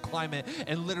spiritual climate,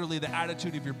 and literally the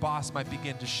attitude of your boss might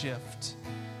begin to shift.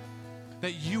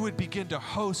 That you would begin to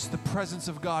host the presence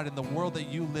of God in the world that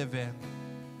you live in.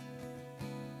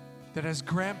 That as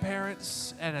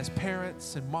grandparents and as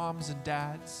parents and moms and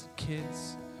dads,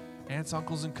 kids, aunts,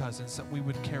 uncles, and cousins, that we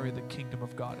would carry the kingdom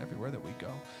of God everywhere that we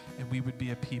go. And we would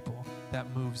be a people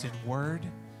that moves in word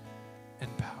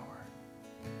and power.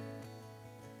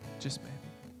 Just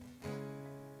maybe.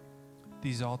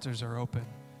 These altars are open.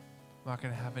 I'm not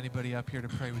going to have anybody up here to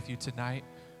pray with you tonight,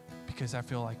 because I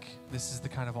feel like this is the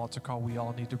kind of altar call we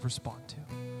all need to respond to.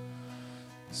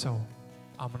 So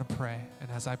I'm going to pray, and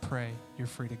as I pray, you're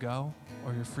free to go,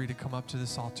 or you're free to come up to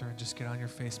this altar and just get on your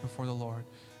face before the Lord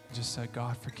and just say,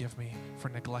 God, forgive me for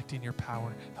neglecting your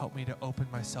power. Help me to open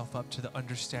myself up to the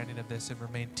understanding of this and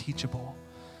remain teachable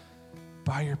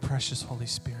by your precious Holy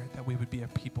Spirit, that we would be a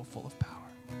people full of power.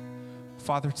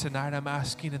 Father, tonight I'm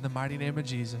asking in the mighty name of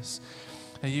Jesus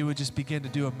that you would just begin to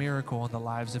do a miracle in the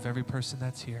lives of every person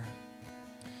that's here.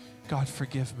 God,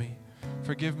 forgive me.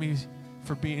 Forgive me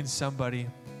for being somebody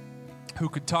who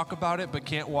could talk about it but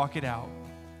can't walk it out.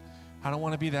 I don't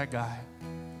want to be that guy.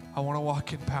 I want to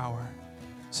walk in power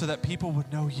so that people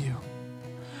would know you.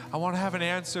 I want to have an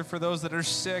answer for those that are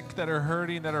sick, that are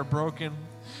hurting, that are broken.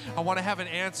 I want to have an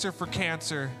answer for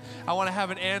cancer. I want to have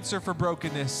an answer for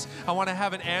brokenness. I want to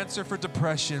have an answer for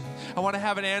depression. I want to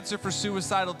have an answer for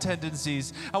suicidal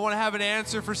tendencies. I want to have an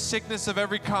answer for sickness of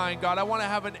every kind, God. I want to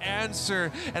have an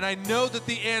answer, and I know that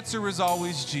the answer is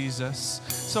always Jesus.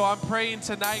 So I'm praying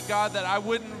tonight, God, that I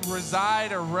wouldn't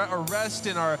reside or rest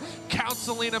in our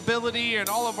counseling ability and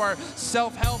all of our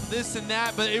self-help, this and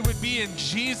that, but it would be in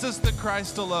Jesus the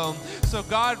Christ alone. So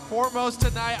God, foremost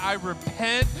tonight, I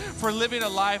repent for living a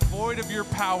life void of your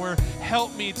power.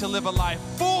 Help me to live a life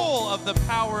full of the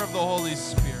power of the Holy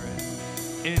Spirit.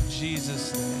 In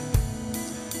Jesus' name.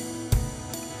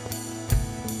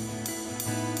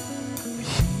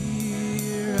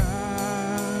 Here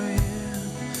I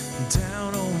am,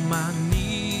 down on my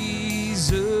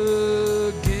knees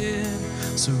again,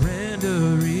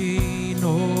 surrendering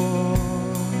all,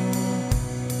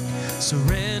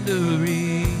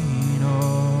 surrendering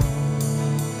all.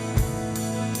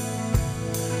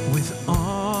 With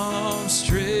arms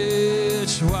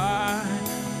stretched wide,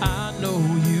 I know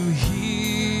you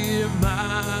hear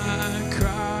my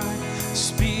cry.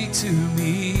 Speak to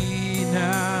me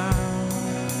now.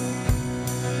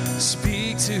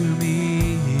 Speak to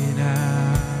me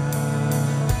now.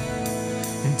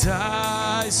 And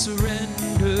I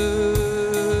surrender.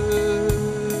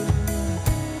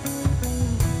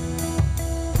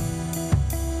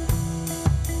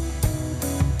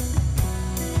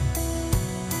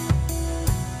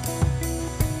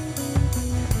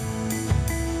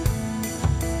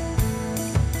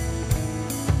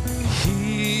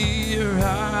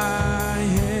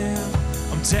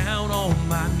 Down on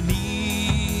my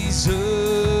knees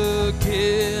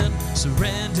again,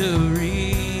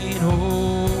 surrendering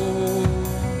all,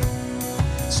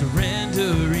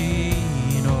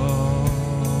 surrendering all.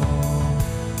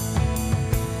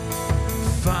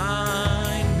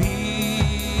 Find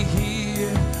me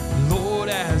here, Lord,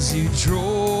 as you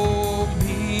draw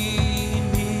me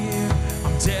near.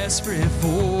 I'm desperate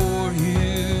for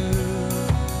you.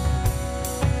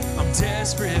 I'm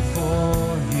desperate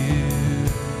for you.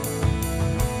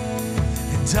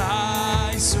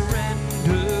 I surrender.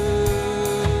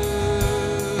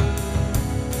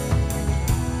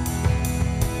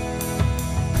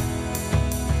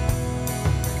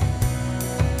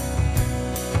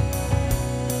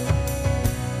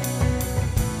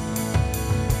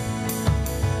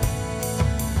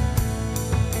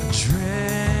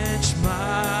 Drench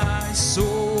my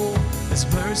soul as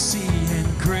mercy and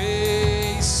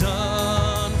grace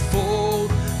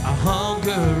unfold.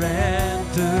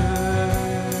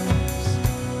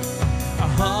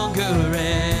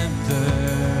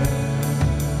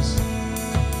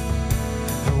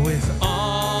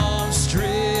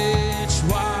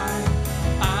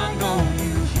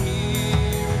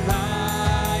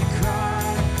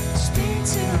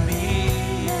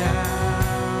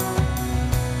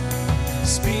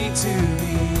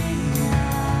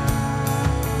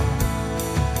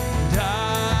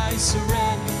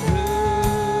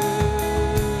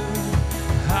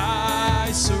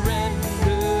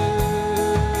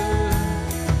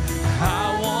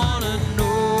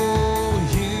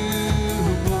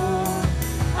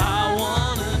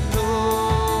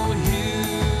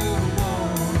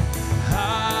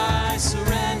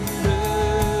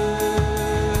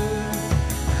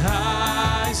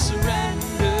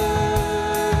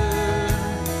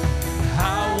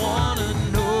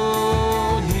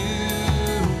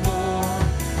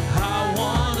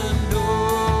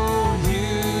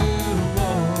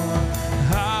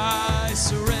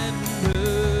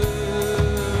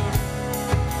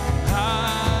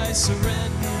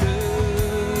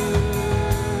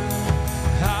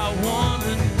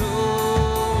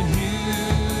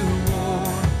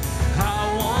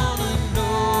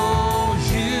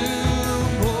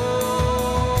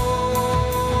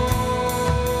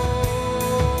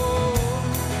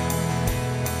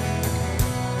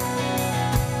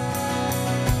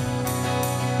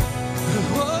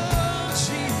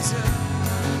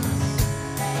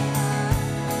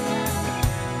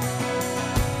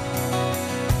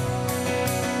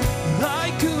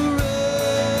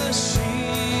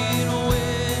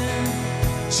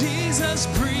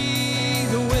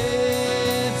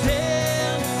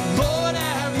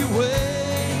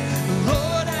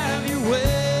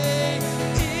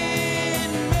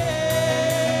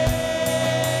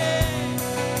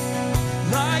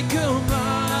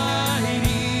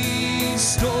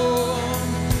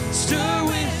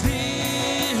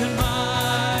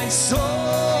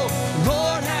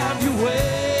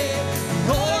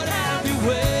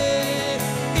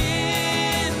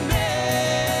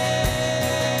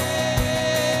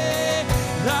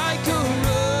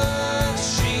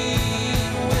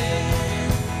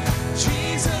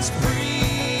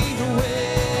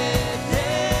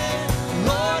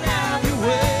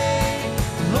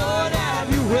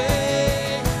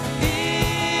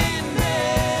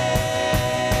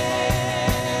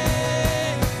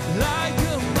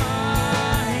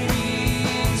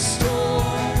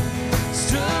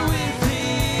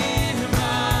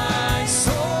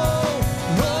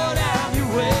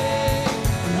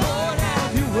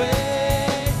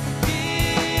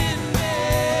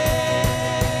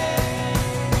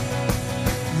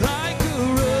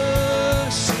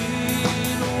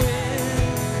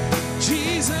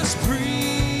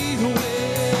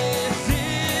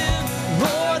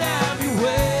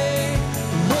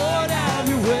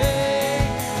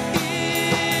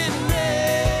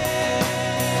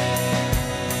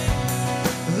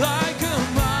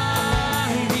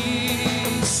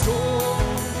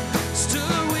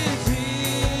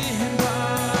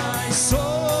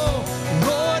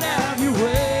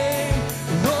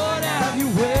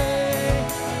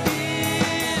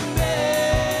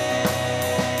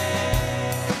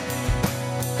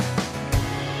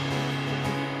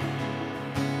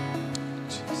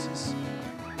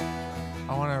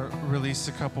 release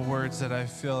a couple words that I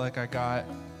feel like I got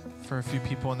for a few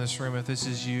people in this room. If this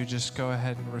is you, just go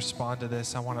ahead and respond to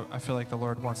this. I feel like the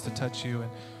Lord wants to touch you, and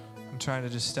I'm trying to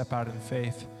just step out in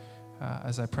faith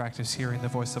as I practice hearing the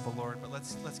voice of the Lord. But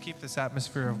let's keep this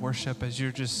atmosphere of worship as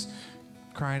you're just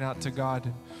crying out to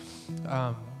God.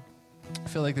 I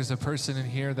feel like there's a person in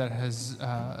here that has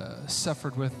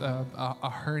suffered with a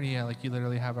hernia, like you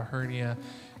literally have a hernia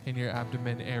in your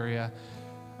abdomen area.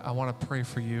 I want to pray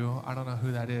for you. I don't know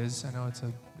who that is. I know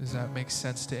does that make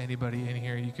sense to anybody in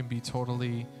here? You can be just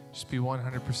be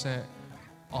 100%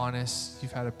 honest.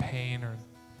 You've had a pain, or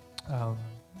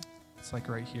it's like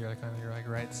right here, like on your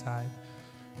right side,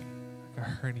 like a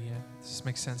hernia. Does this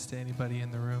make sense to anybody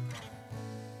in the room?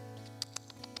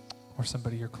 Or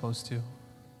somebody you're close to?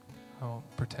 I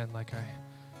won't pretend like I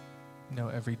know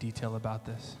every detail about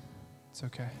this. It's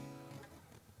okay.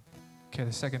 Okay,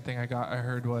 the second thing I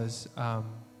heard was,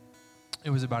 it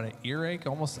was about an earache.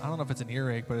 Almost, I don't know if it's an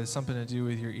earache, but it's something to do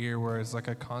with your ear, where it's like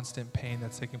a constant pain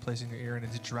that's taking place in your ear, and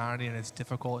it's drowning, and it's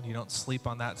difficult, and you don't sleep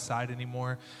on that side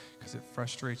anymore because it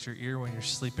frustrates your ear when you're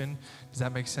sleeping. Does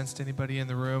that make sense to anybody in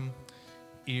the room?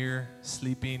 Ear,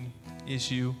 sleeping,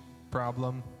 issue,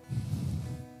 problem.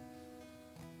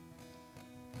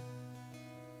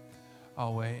 Oh,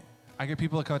 wait. I get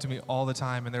people that come to me all the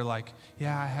time, and they're like,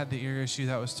 yeah, I had the ear issue.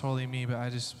 That was totally me, but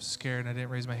I just was scared, and I didn't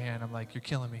raise my hand. I'm like, you're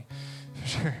killing me. For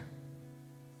sure.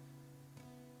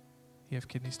 You have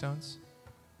kidney stones?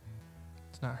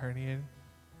 It's not herniated?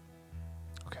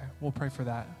 Okay, we'll pray for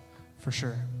that, for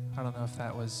sure. I don't know if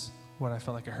that was what I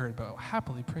felt like I heard, but I'll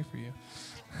happily pray for you.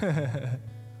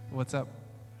 What's up?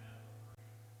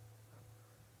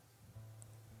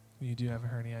 You do have a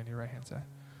hernia on your right-hand side.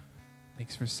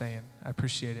 Thanks for saying. I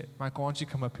appreciate it. Michael, why don't you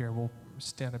come up here? We'll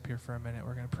stand up here for a minute.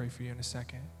 We're going to pray for you in a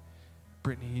second.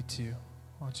 Brittany, you too.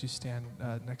 Why don't you stand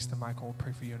next to Michael? We'll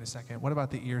pray for you in a second. What about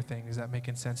the ear thing? Is that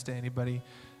making sense to anybody?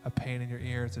 A pain in your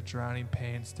ear. It's a drowning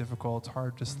pain. It's difficult. It's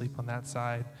hard to sleep on that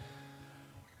side.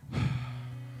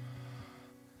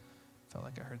 Felt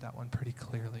like I heard that one pretty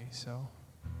clearly, so.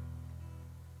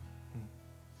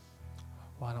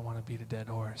 Well, I don't want to beat a dead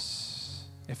horse.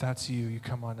 If that's you, you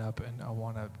come on up, and I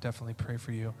want to definitely pray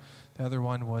for you. The other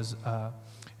one was,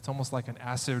 it's almost like an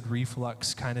acid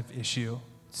reflux kind of issue.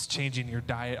 It's changing your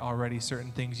diet already.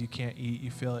 Certain things you can't eat.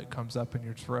 You feel it comes up in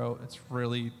your throat. It's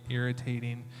really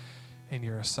irritating in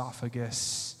your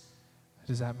esophagus.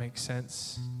 Does that make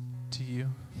sense to you?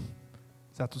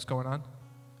 Is that what's going on?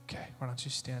 Okay, why don't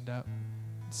you stand up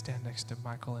and stand next to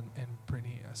Michael and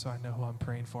Brittany so I know who I'm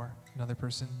praying for. Another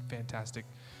person? Fantastic.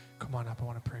 Come on up. I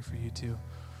want to pray for you too.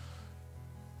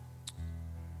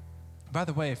 By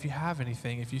the way, if you have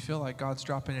anything, if you feel like God's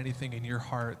dropping anything in your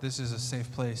heart, this is a safe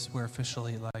place. We're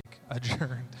officially like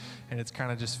adjourned, and it's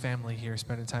kind of just family here,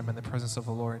 spending time in the presence of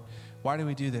the Lord. Why do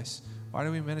we do this? Why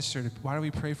do we why do we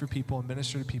pray for people and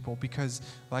minister to people? Because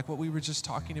like what we were just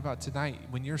talking about tonight,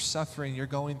 when you're suffering, you're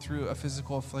going through a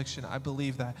physical affliction, I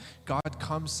believe that God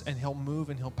comes and he'll move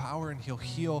and he'll power and he'll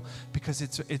heal, because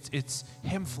it's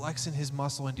him flexing his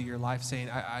muscle into your life, saying,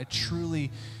 I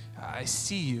truly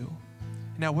see you.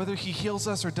 Now, whether he heals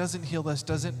us or doesn't heal us,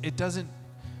 it doesn't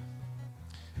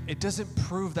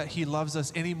prove that he loves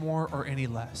us any more or any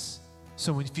less.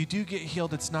 So if you do get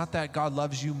healed, it's not that God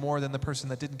loves you more than the person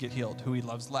that didn't get healed, who he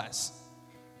loves less,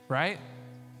 right?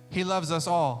 He loves us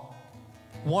all,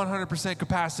 100%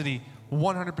 capacity,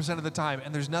 100% of the time,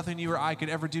 and there's nothing you or I could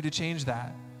ever do to change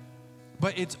that.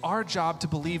 But it's our job to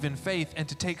believe in faith and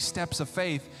to take steps of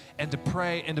faith and to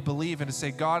pray and to believe and to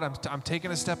say, God, I'm taking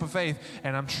a step of faith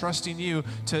and I'm trusting you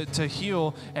to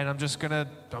heal, and I'm just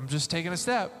taking a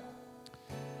step.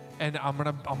 And I'm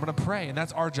gonna pray, and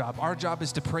that's our job. Our job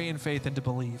is to pray in faith and to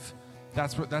believe.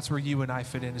 That's where you and I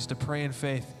fit in, is to pray in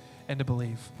faith and to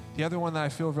believe. The other one that I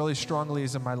feel really strongly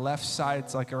is in my left side.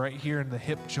 It's like right here in the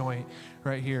hip joint,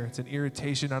 right here. It's an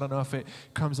irritation. I don't know if it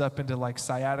comes up into like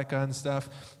sciatica and stuff.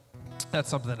 That's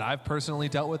something that I've personally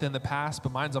dealt with in the past,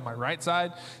 but mine's on my right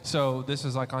side. So this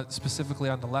is like specifically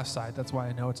on the left side. That's why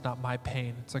I know it's not my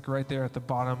pain. It's like right there at the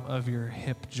bottom of your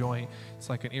hip joint. It's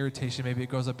like an irritation. Maybe it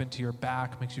goes up into your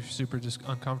back, makes you super just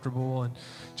uncomfortable, and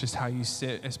just how you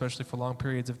sit, especially for long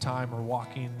periods of time or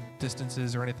walking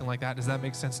distances or anything like that. Does that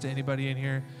make sense to anybody in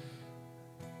here?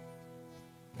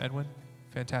 Edwin?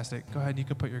 Fantastic. Go ahead and you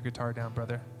can put your guitar down,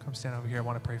 brother. Come stand over here. I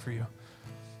want to pray for you.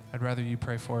 I'd rather you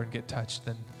pray for and get touched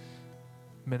than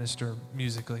minister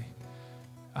musically.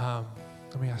 Let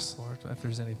me ask the Lord if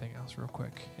there's anything else real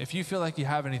quick. If you feel like you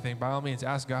have anything, by all means,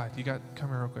 ask God. Come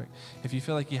here real quick. If you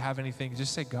feel like you have anything,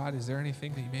 just say, God, is there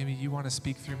anything that maybe you want to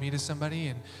speak through me to somebody?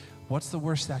 And what's the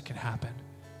worst that can happen?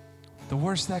 The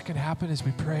worst that can happen is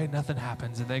we pray and nothing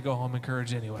happens, and they go home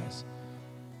encouraged anyways.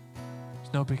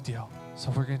 No big deal. So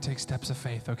we're going to take steps of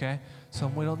faith, okay? So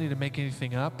we don't need to make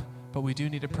anything up, but we do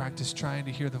need to practice trying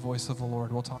to hear the voice of the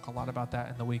Lord. We'll talk a lot about that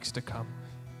in the weeks to come.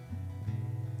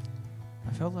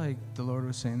 I felt like the Lord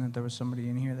was saying that there was somebody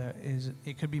in here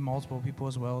it could be multiple people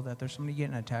as well, that there's somebody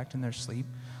getting attacked in their sleep,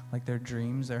 like their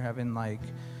dreams. They're having like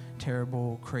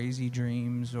terrible, crazy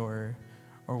dreams or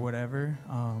whatever.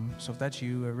 So if that's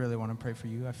you, I really want to pray for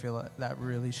you. I feel that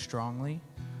really strongly.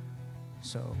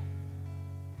 So,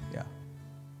 yeah.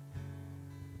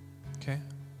 Okay.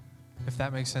 If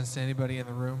that makes sense to anybody in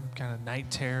the room, kind of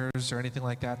night terrors or anything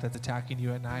like that that's attacking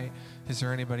you at night, is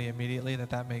there anybody immediately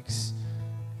that makes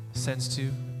sense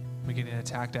to? We getting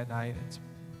attacked at night, it's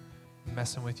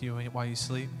messing with you while you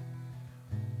sleep?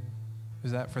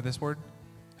 Is that for this word?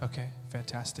 Okay,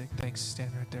 fantastic. Thanks.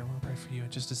 Stand right there. We'll pray for you in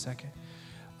just a second.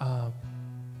 What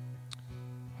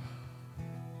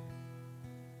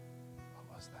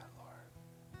was that, Lord?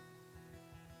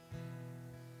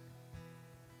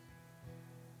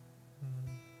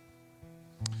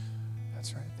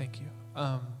 That's right. Thank you.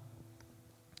 I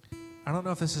don't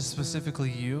know if this is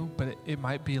specifically you, but it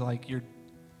might be like your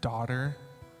daughter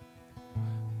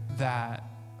that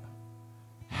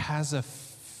has a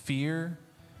fear.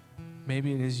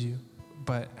 Maybe it is you,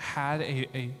 but had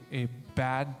a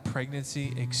bad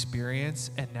pregnancy experience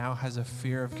and now has a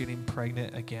fear of getting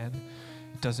pregnant again.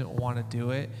 Doesn't want to do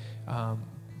it,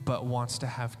 but wants to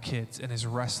have kids and is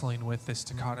wrestling with this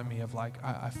dichotomy of like,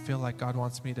 I feel like God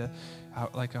wants me to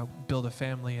build a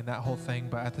family and that whole thing,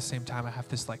 but at the same time I have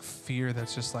this like fear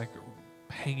that's just like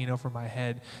hanging over my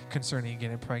head concerning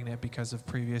getting pregnant because of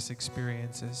previous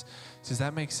experiences. Does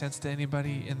that make sense to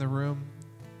anybody in the room?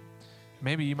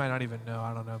 Maybe you might not even know,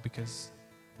 I don't know, because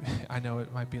I know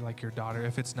it might be like your daughter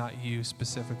if it's not you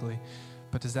specifically.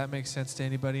 But does that make sense to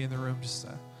anybody in the room? Just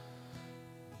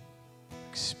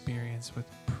experience with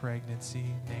pregnancy,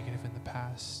 negative in the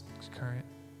past, current.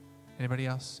 Anybody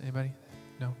else? Anybody?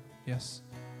 No? Yes?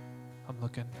 I'm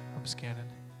looking. I'm scanning.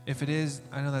 If it is,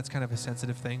 I know that's kind of a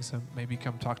sensitive thing, so maybe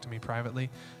come talk to me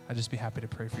privately. I'd just be happy to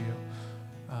pray for you.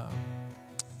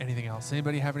 Anything else?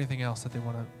 Anybody have anything else that they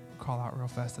want to call out real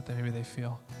fast that maybe they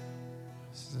feel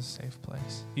this is a safe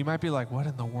place? You might be like, what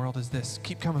in the world is this?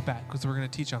 Keep coming back because we're going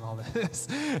to teach on all this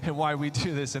and why we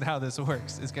do this and how this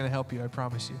works. It's going to help you, I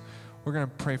promise you. We're going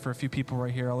to pray for a few people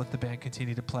right here. I'll let the band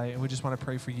continue to play. And we just want to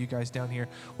pray for you guys down here.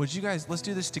 Would you guys, let's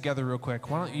do this together real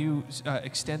quick. Why don't you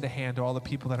extend a hand to all the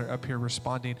people that are up here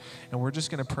responding. And we're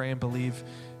just going to pray and believe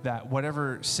that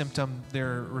whatever symptom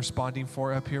they're responding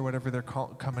for up here, whatever they're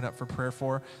coming up for prayer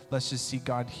for, let's just see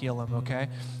God heal them, okay?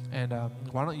 And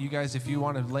why don't you guys, if you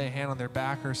want to lay a hand on their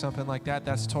back or something like that,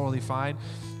 that's totally fine.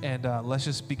 And let's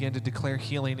just begin to declare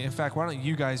healing. In fact, why don't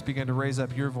you guys begin to raise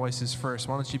up your voices first?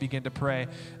 Why don't you begin to pray?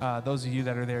 Those of you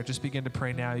that are there, just begin to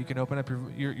pray now. You can open up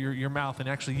your mouth and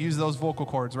actually use those vocal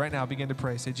cords right now. Begin to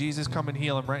pray. Say, Jesus, come and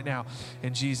heal him right now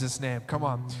in Jesus' name. Come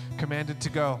on. Command it to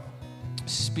go.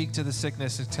 Speak to the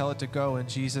sickness and tell it to go in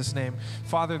Jesus' name.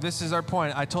 Father, this is our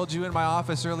point. I told you in my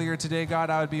office earlier today, God,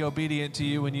 I would be obedient to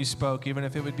you when you spoke, even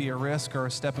if it would be a risk or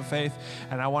a step of faith.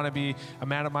 And I want to be a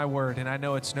man of my word. And I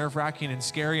know it's nerve-wracking and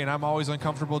scary, and I'm always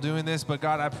uncomfortable doing this. But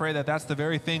God, I pray that that's the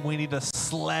very thing we need to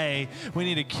slay. We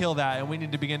need to kill that, and we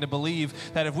need to begin to believe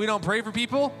that if we don't pray for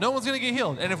people, no one's going to get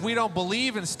healed. And if we don't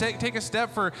believe and take a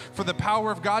step for the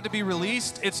power of God to be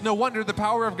released, it's no wonder the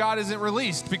power of God isn't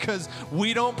released, because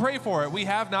we don't pray for it. We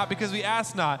have not because we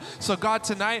ask not. So God,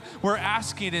 tonight we're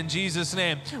asking in Jesus'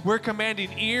 name. We're commanding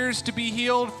ears to be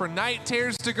healed, for night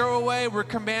terrors to go away. We're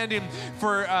commanding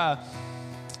for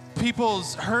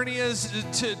people's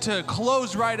hernias to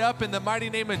close right up in the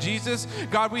mighty name of Jesus.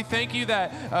 God, we thank you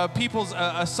that people's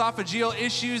esophageal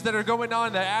issues that are going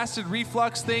on, the acid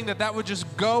reflux thing, that would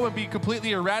just go and be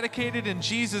completely eradicated in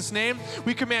Jesus' name.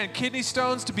 We command kidney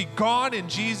stones to be gone in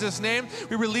Jesus' name.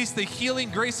 We release the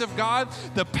healing grace of God,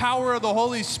 the power of the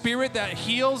Holy Spirit that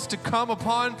heals to come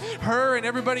upon her and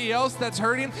everybody else that's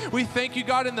hurting. We thank you,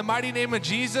 God, in the mighty name of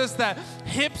Jesus, that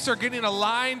hips are getting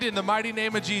aligned in the mighty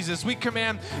name of Jesus. We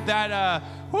command that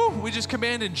we just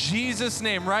command in Jesus'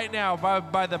 name right now,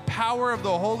 by the power of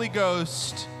the Holy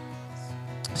Ghost,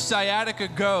 sciatica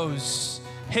goes,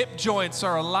 hip joints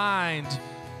are aligned,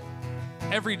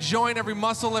 every joint, every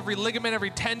muscle, every ligament, every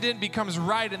tendon becomes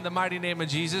right in the mighty name of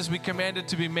Jesus. We command it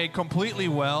to be made completely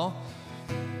well.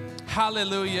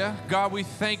 Hallelujah. God, we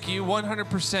thank you.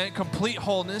 100% complete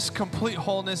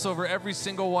wholeness over every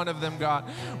single one of them, God.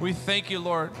 We thank you,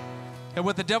 Lord. And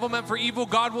what the devil meant for evil,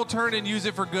 God will turn and use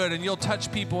it for good. And you'll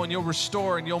touch people and you'll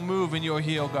restore and you'll move and you'll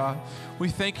heal, God. We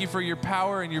thank you for your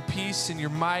power and your peace and your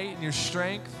might and your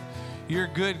strength. You're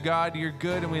good, God. You're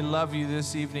good, and we love you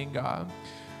this evening, God.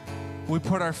 We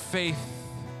put our faith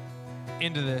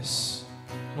into this.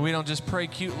 We don't just pray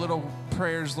cute little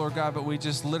prayers, Lord God, but we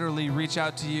just literally reach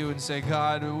out to you and say,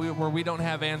 God, where we don't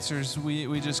have answers,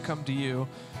 we just come to you.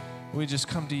 We just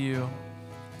come to you.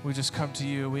 We just come to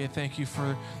you. We thank you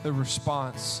for the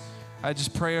response. I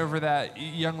just pray over that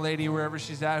young lady, wherever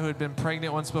she's at, who had been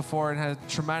pregnant once before and had a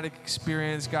traumatic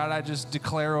experience. God, I just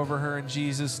declare over her in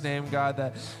Jesus' name, God,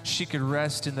 that she could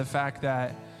rest in the fact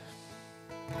that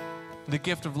the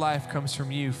gift of life comes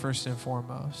from you first and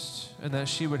foremost, and that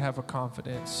she would have a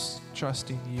confidence,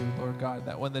 trusting you, Lord God,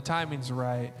 that when the timing's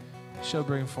right, she'll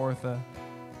bring forth a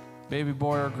baby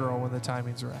boy or girl when the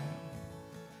timing's right.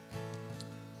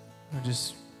 And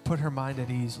just put her mind at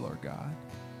ease, Lord God.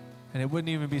 And it wouldn't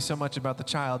even be so much about the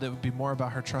child, it would be more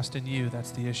about her trust in you.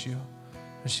 That's the issue.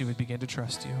 And she would begin to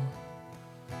trust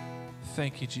you.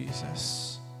 Thank you,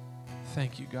 Jesus.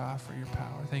 Thank you, God, for your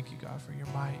power. Thank you, God, for your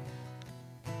might.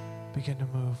 Begin to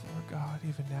move, Lord God,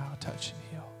 even now, touch and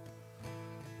heal.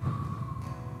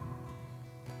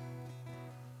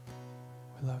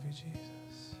 We love you,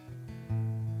 Jesus.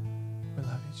 We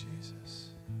love you, Jesus.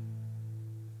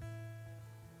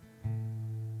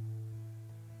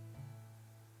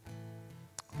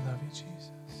 We love you,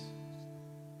 Jesus.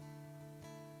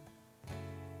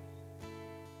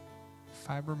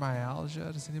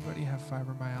 Fibromyalgia. Does anybody have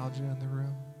fibromyalgia in the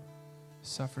room?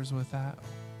 Suffers with that?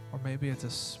 Or maybe it's a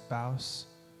spouse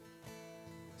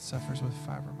that suffers with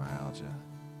fibromyalgia.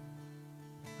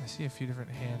 I see a few different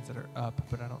hands that are up,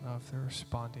 but I don't know if they're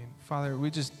responding. Father,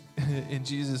 we just, in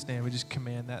Jesus' name, we just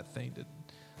command that thing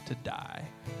to die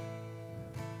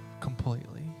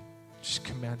completely. Just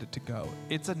command it to go.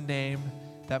 It's a name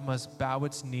that must bow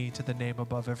its knee to the name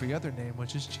above every other name,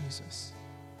 which is Jesus.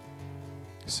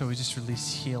 So we just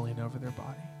release healing over their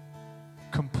body.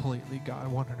 Completely,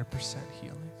 God, 100%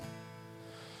 healing.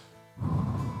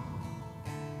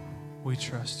 We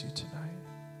trust you tonight.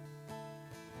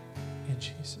 In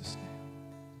Jesus' name.